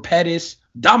win over Pettis,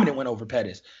 dominant win over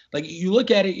Pettis. Like, you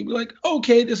look at it, you'd be like,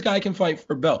 okay, this guy can fight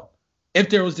for a belt if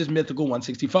there was this mythical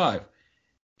 165.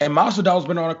 And Masvidal's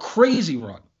been on a crazy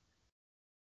run.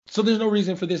 So there's no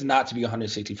reason for this not to be a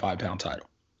 165-pound title.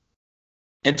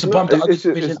 And to bump the other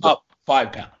division up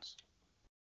 5 pounds.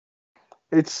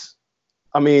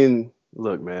 I mean,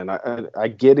 look, man, I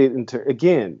get it.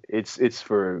 Again, it's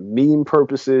for meme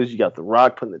purposes. You got The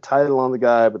Rock putting the title on the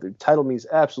guy, but the title means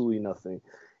absolutely nothing.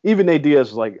 Even Nate Diaz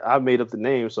was like, I made up the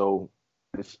name, so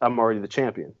I'm already the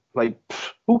champion. Like,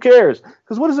 who cares?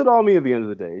 Because what does it all mean at the end of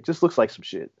the day? It just looks like some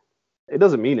shit. It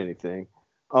doesn't mean anything.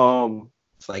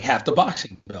 It's like half the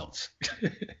boxing belts.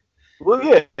 Well,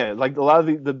 yeah, like a lot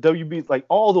of the WB, like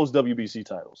all those WBC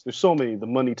titles. There's so many. The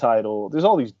money title. There's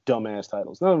all these dumbass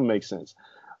titles. None of them make sense.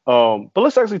 But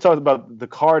let's actually talk about the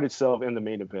card itself and the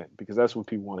main event, because that's what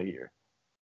people want to hear.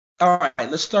 All right,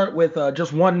 let's start with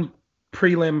just one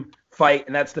prelim fight,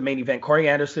 and that's the main event. Corey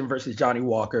Anderson versus Johnny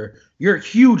Walker. You're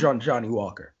huge on Johnny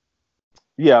Walker.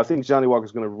 Yeah, I think Johnny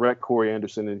Walker's going to wreck Corey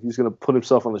Anderson, and he's going to put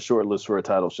himself on the short list for a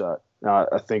title shot.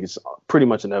 I think it's pretty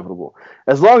much inevitable.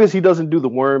 As long as he doesn't do the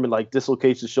worm and like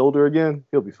dislocates his shoulder again,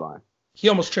 he'll be fine. He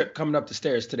almost tripped coming up the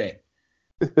stairs today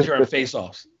during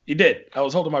face-offs. He did. I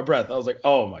was holding my breath. I was like,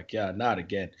 oh my God, not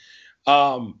again.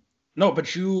 No,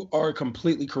 but you are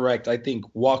completely correct. I think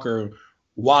Walker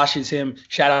washes him.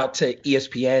 Shout out to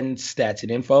ESPN Stats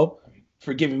and Info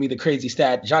for giving me the crazy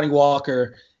stat. Johnny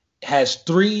Walker has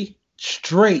 3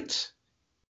 straight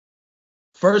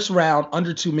first round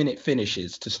under 2-minute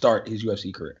finishes to start his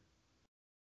UFC career.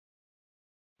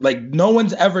 Like, no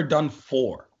one's ever done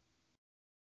 4.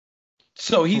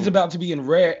 So he's about to be in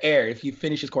rare air if he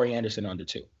finishes Corey Anderson under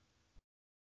 2.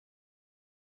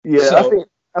 Yeah, so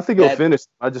I think he'll finish.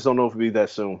 I just don't know if it'll be that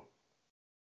soon.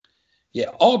 Yeah,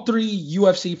 all 3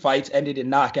 UFC fights ended in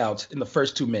knockouts in the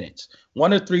first 2 minutes.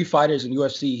 1 of 3 fighters in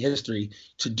UFC history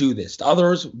to do this. The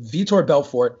others, Vitor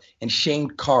Belfort and Shane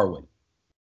Carwin.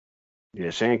 Yeah,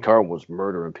 Shane Carwin was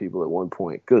murdering people at one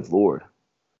point. Good Lord.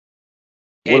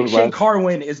 And Shane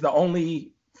Carwin is the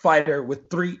only fighter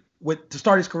to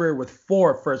start his career with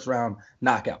 4 first-round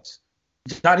knockouts.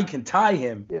 Johnny can tie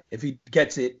him if he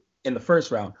gets it in the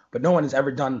first round, but no one has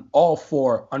ever done all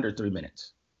 4 under 3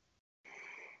 minutes.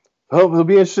 Oh, it'll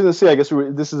be interesting to see. I guess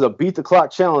this is a beat the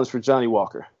clock challenge for Johnny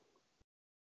Walker.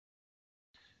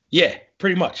 Yeah,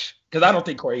 pretty much. Because I don't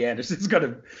think Corey Anderson's going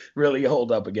to really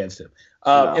hold up against him.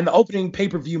 No. In the opening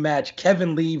pay-per-view match,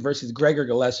 Kevin Lee versus Gregor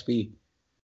Gillespie.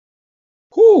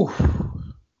 Whew.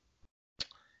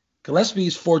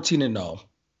 Gillespie's 14-0.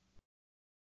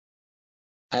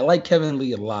 I like Kevin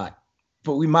Lee a lot,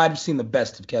 but we might have seen the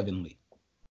best of Kevin Lee.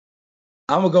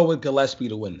 I'm going to go with Gillespie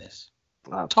to win this.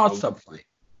 Toss-up fight.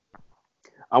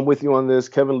 I'm with you on this.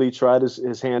 Kevin Lee tried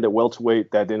his hand at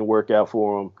welterweight. That didn't work out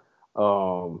for him.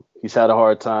 He's had a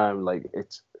hard time. Like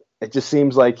it just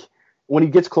seems like when he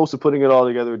gets close to putting it all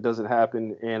together, it doesn't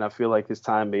happen. And I feel like his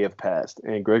time may have passed.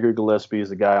 And Gregory Gillespie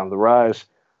is a guy on the rise.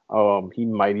 He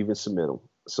might even submit him.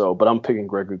 But I'm picking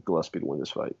Gregory Gillespie to win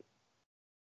this fight.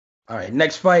 All right,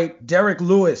 next fight, Derek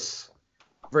Lewis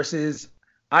versus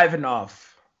Ivanov.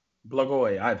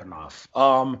 Blagoy Ivanov.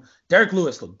 Derek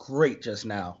Lewis looked great just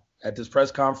now at this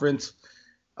press conference.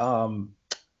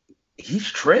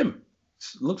 He's trim.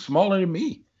 Looks smaller than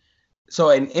me. So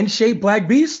an in-shape Black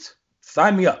Beast,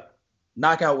 sign me up.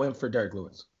 Knockout win for Derek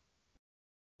Lewis.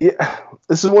 Yeah,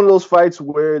 this is one of those fights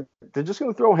where they're just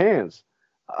going to throw hands.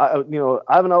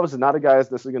 Ivanov is not a guy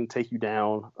that's going to take you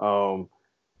down.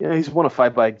 He's won a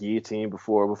fight by guillotine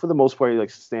before, but for the most part, he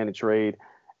likes to stand and trade.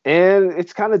 And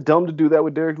it's kind of dumb to do that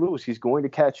with Derek Lewis. He's going to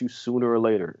catch you sooner or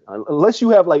later. Unless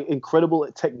you have like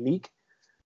incredible technique,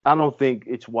 I don't think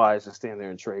it's wise to stand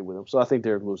there and trade with him. So I think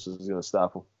Derek Lewis is going to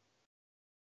stop him.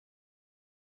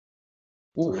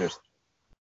 All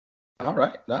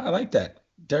right. I like that.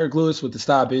 Derek Lewis with the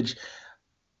stoppage.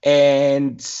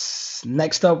 And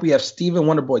next up, we have Stephen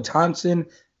Wonderboy Thompson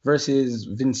versus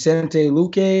Vicente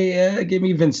Luque. Give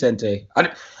me Vicente.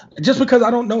 Just because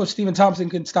I don't know if Stephen Thompson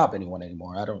can stop anyone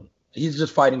anymore. He's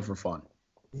just fighting for fun.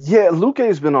 Yeah,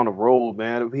 Luque's been on a roll,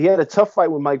 man. He had a tough fight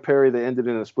with Mike Perry that ended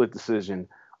in a split decision.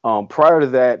 Prior to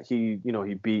that, he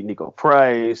beat Nico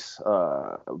Price,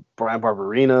 Brian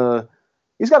Barberina.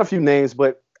 He's got a few names,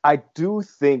 but I do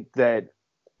think that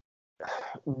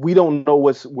we don't know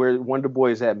where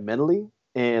Wonderboy is at mentally,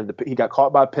 and he got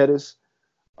caught by Pettis.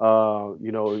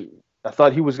 I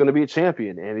thought he was going to be a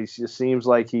champion, and he just seems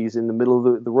like he's in the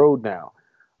middle of the road now.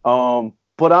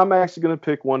 But I'm actually going to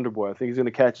pick Wonderboy. I think he's going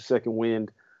to catch a second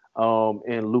wind,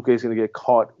 and Luque is going to get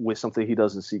caught with something he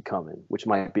doesn't see coming, which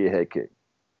might be a head kick.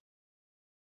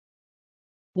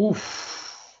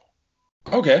 Oof.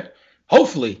 Okay.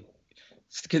 Hopefully.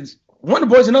 Because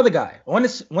Wonderboy's another guy.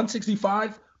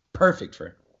 165, perfect for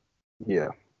him. Yeah.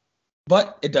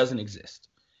 But it doesn't exist.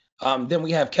 Then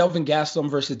we have Kelvin Gastelum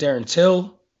versus Darren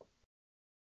Till.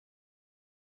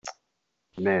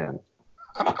 Man.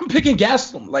 I'm picking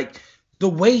Gastelum. Like, the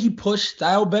way he pushed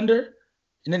Stylebender,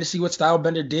 and then to see what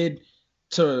Stylebender did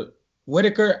to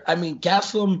Whitaker. I mean,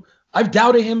 Gastelum, I've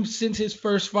doubted him since his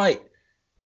first fight.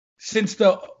 Since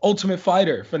the Ultimate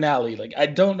Fighter finale. Like, I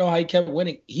don't know how he kept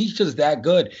winning. He's just that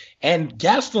good. And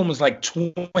Gastelum was like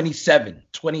 27,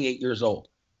 28 years old.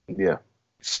 Yeah.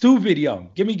 Stupid young.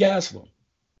 Give me Gastelum.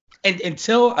 And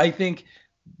until I think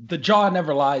the jaw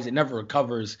never lies, it never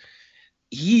recovers.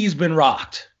 He's been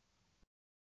rocked.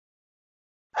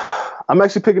 I'm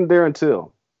actually picking Darren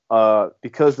Till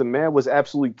because the man was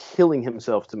absolutely killing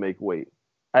himself to make weight.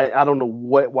 I don't know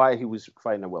why he was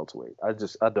fighting at welterweight. I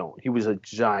don't. He was a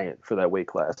giant for that weight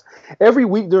class. Every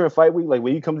week during fight week, like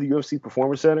when you come to the UFC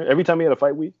Performance Center, every time he had a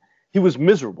fight week, he was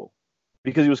miserable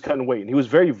because he was cutting weight. And he was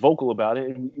very vocal about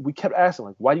it. And we kept asking,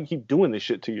 like, why do you keep doing this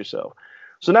shit to yourself?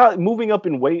 So now moving up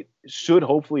in weight should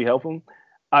hopefully help him.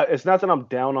 It's not that I'm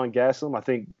down on Gastelum. I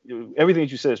think everything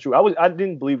that you said is true. I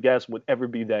didn't believe Gastelum would ever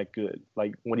be that good.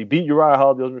 Like when he beat Uriah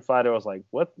Hall, the Ultimate Fighter, I was like,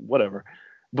 whatever.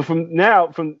 But from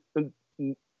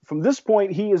this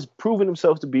point, he has proven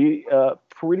himself to be a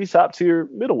pretty top-tier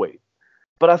middleweight.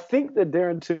 But I think that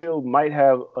Darren Till might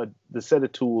have the set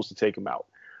of tools to take him out.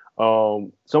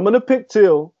 So I'm going to pick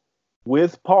Till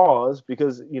with pause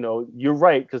because, you're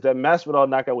right, because that Masvidal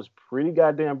knockout was pretty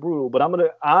goddamn brutal. But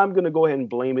I'm gonna go ahead and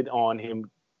blame it on him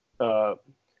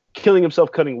killing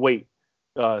himself, cutting weight,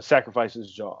 sacrificing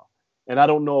his jaw. And I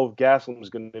don't know if Gastelum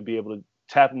is going to be able to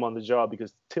tap him on the jaw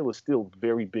because Till is still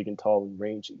very big and tall and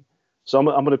rangy. So I'm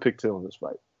going to pick Till in this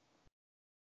fight.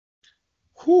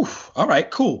 Whew. All right,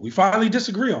 cool. We finally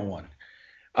disagree on one.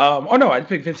 I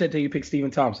picked Vicente, you picked Stephen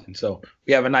Thompson. So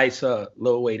we have a nice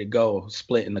little way to go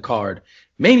split in the card.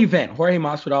 Main event, Jorge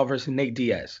Masvidal versus Nate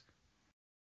Diaz.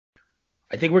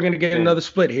 I think we're going to get another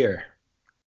split here.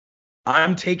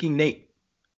 I'm taking Nate.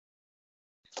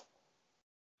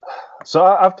 So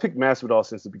I've picked Masvidal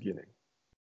since the beginning.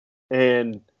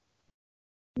 And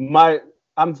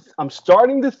I'm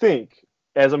starting to think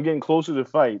as I'm getting closer to the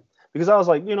fight, because I was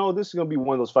like, this is going to be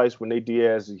one of those fights where Nate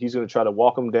Diaz, he's going to try to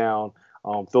walk him down,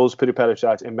 throw those pitter-patter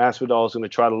shots, and Masvidal is going to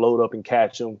try to load up and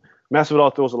catch him.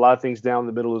 Masvidal throws a lot of things down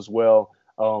the middle as well.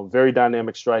 Very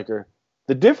dynamic striker.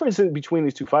 The difference between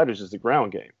these two fighters is the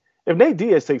ground game. If Nate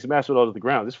Diaz takes Masvidal to the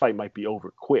ground, this fight might be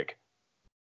over quick.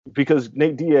 because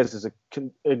Nate Diaz is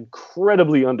an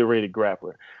incredibly underrated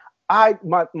grappler.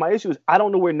 My issue is I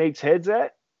don't know where Nate's head's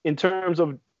at in terms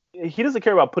of he doesn't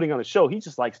care about putting on a show. He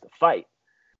just likes to fight.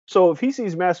 So if he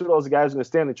sees Masvidal as a guy who's going to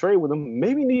stand and trade with him,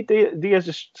 maybe Nate Diaz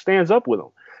just stands up with him.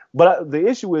 But the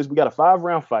issue is we got a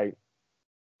 5-round fight.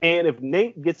 And if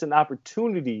Nate gets an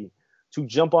opportunity to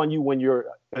jump on you when you're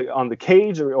on the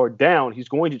cage or down, he's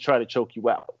going to try to choke you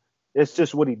out. It's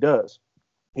just what he does.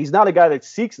 He's not a guy that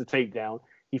seeks the takedown.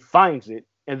 He finds it,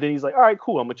 and then he's like, all right,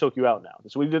 cool, I'm going to choke you out now.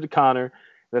 That's what he did to Conor.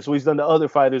 That's what he's done to other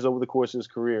fighters over the course of his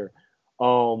career.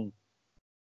 But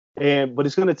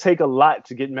it's going to take a lot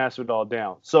to get Masvidal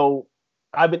down. So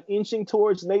I've been inching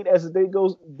towards Nate as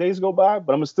the days go by,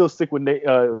 but I'm going to still stick with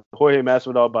Jorge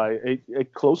Masvidal by a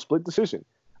close split decision.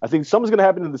 I think something's going to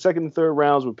happen in the second and third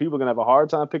rounds where people are going to have a hard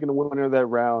time picking the winner of that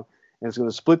round, and it's going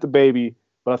to split the baby,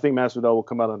 but I think Masvidal will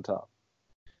come out on top.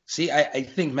 See, I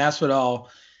think Masvidal,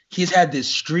 he's had this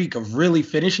streak of really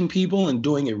finishing people and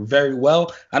doing it very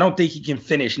well. I don't think he can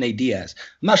finish Nate Diaz.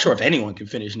 I'm not sure if anyone can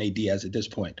finish Nate Diaz at this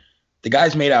point. The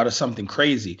guy's made out of something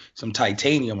crazy, some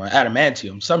titanium or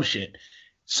adamantium, some shit.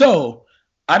 So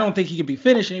I don't think he can be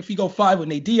finished. And if you go 5 with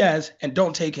Nate Diaz and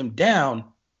don't take him down,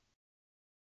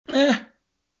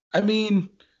 I mean,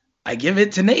 I give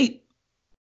it to Nate,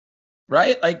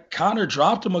 right? Like Conor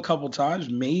dropped him a couple times.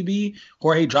 Maybe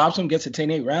Jorge drops him, gets a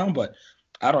 10-8 round, but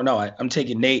I don't know. I'm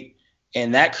taking Nate,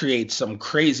 and that creates some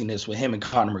craziness with him and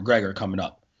Conor McGregor coming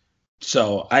up.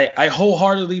 So I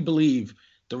wholeheartedly believe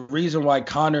the reason why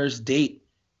Conor's date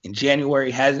in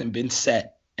January hasn't been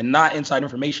set, and not inside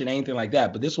information, anything like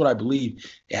that, but this is what I believe.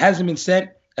 It hasn't been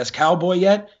set as Cowboy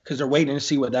yet because they're waiting to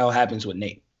see what the hell happens with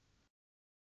Nate.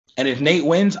 And if Nate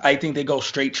wins, I think they go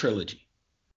straight trilogy.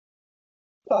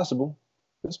 Possible.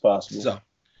 It's possible. So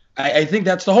I think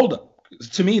that's the holdup.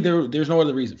 To me, there's no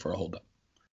other reason for a holdup.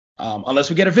 Unless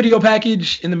we get a video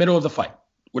package in the middle of the fight,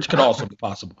 which could also be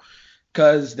possible.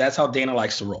 Because that's how Dana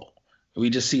likes to roll. We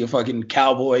just see a fucking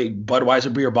Cowboy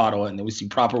Budweiser beer bottle, and then we see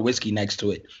proper whiskey next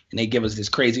to it, and they give us this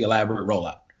crazy elaborate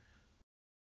rollout.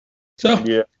 So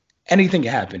yeah, anything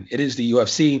can happen. It is the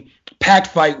UFC. Packed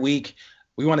fight week.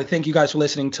 We want to thank you guys for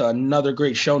listening to another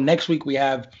great show. Next week, we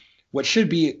have what should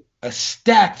be a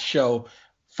stacked show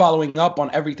following up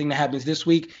on everything that happens this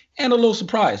week, and a little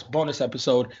surprise bonus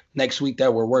episode next week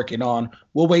that we're working on.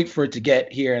 We'll wait for it to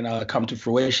get here and come to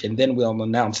fruition. Then we'll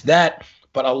announce that.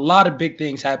 But a lot of big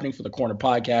things happening for the Corner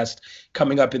Podcast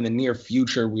coming up in the near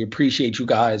future. We appreciate you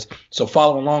guys. So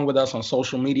follow along with us on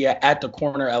social media at The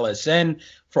Corner LSN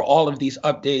for all of these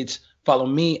updates. Follow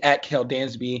me at Kel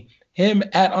Dansby, him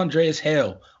at Andreas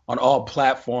Hale on all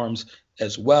platforms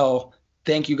as well.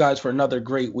 Thank you guys for another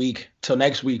great week. Till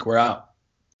next week, we're out.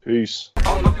 Peace.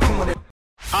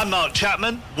 I'm Mark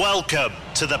Chapman. Welcome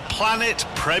to the Planet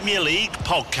Premier League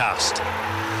podcast.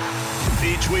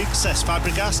 Each week, Cesc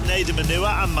Fabregas, Nader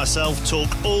Manua and myself talk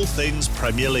all things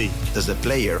Premier League. As a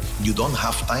player, you don't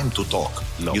have time to talk.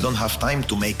 No. You don't have time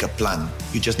to make a plan.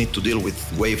 You just need to deal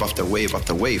with wave after wave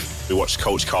after wave. We watched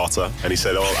Coach Carter, and he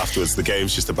said, afterwards, the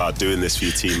game's just about doing this for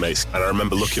your teammates. And I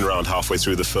remember looking around halfway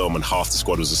through the film and half the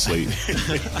squad was asleep.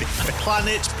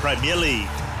 Planet Premier League.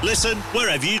 Listen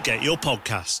wherever you get your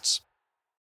podcasts.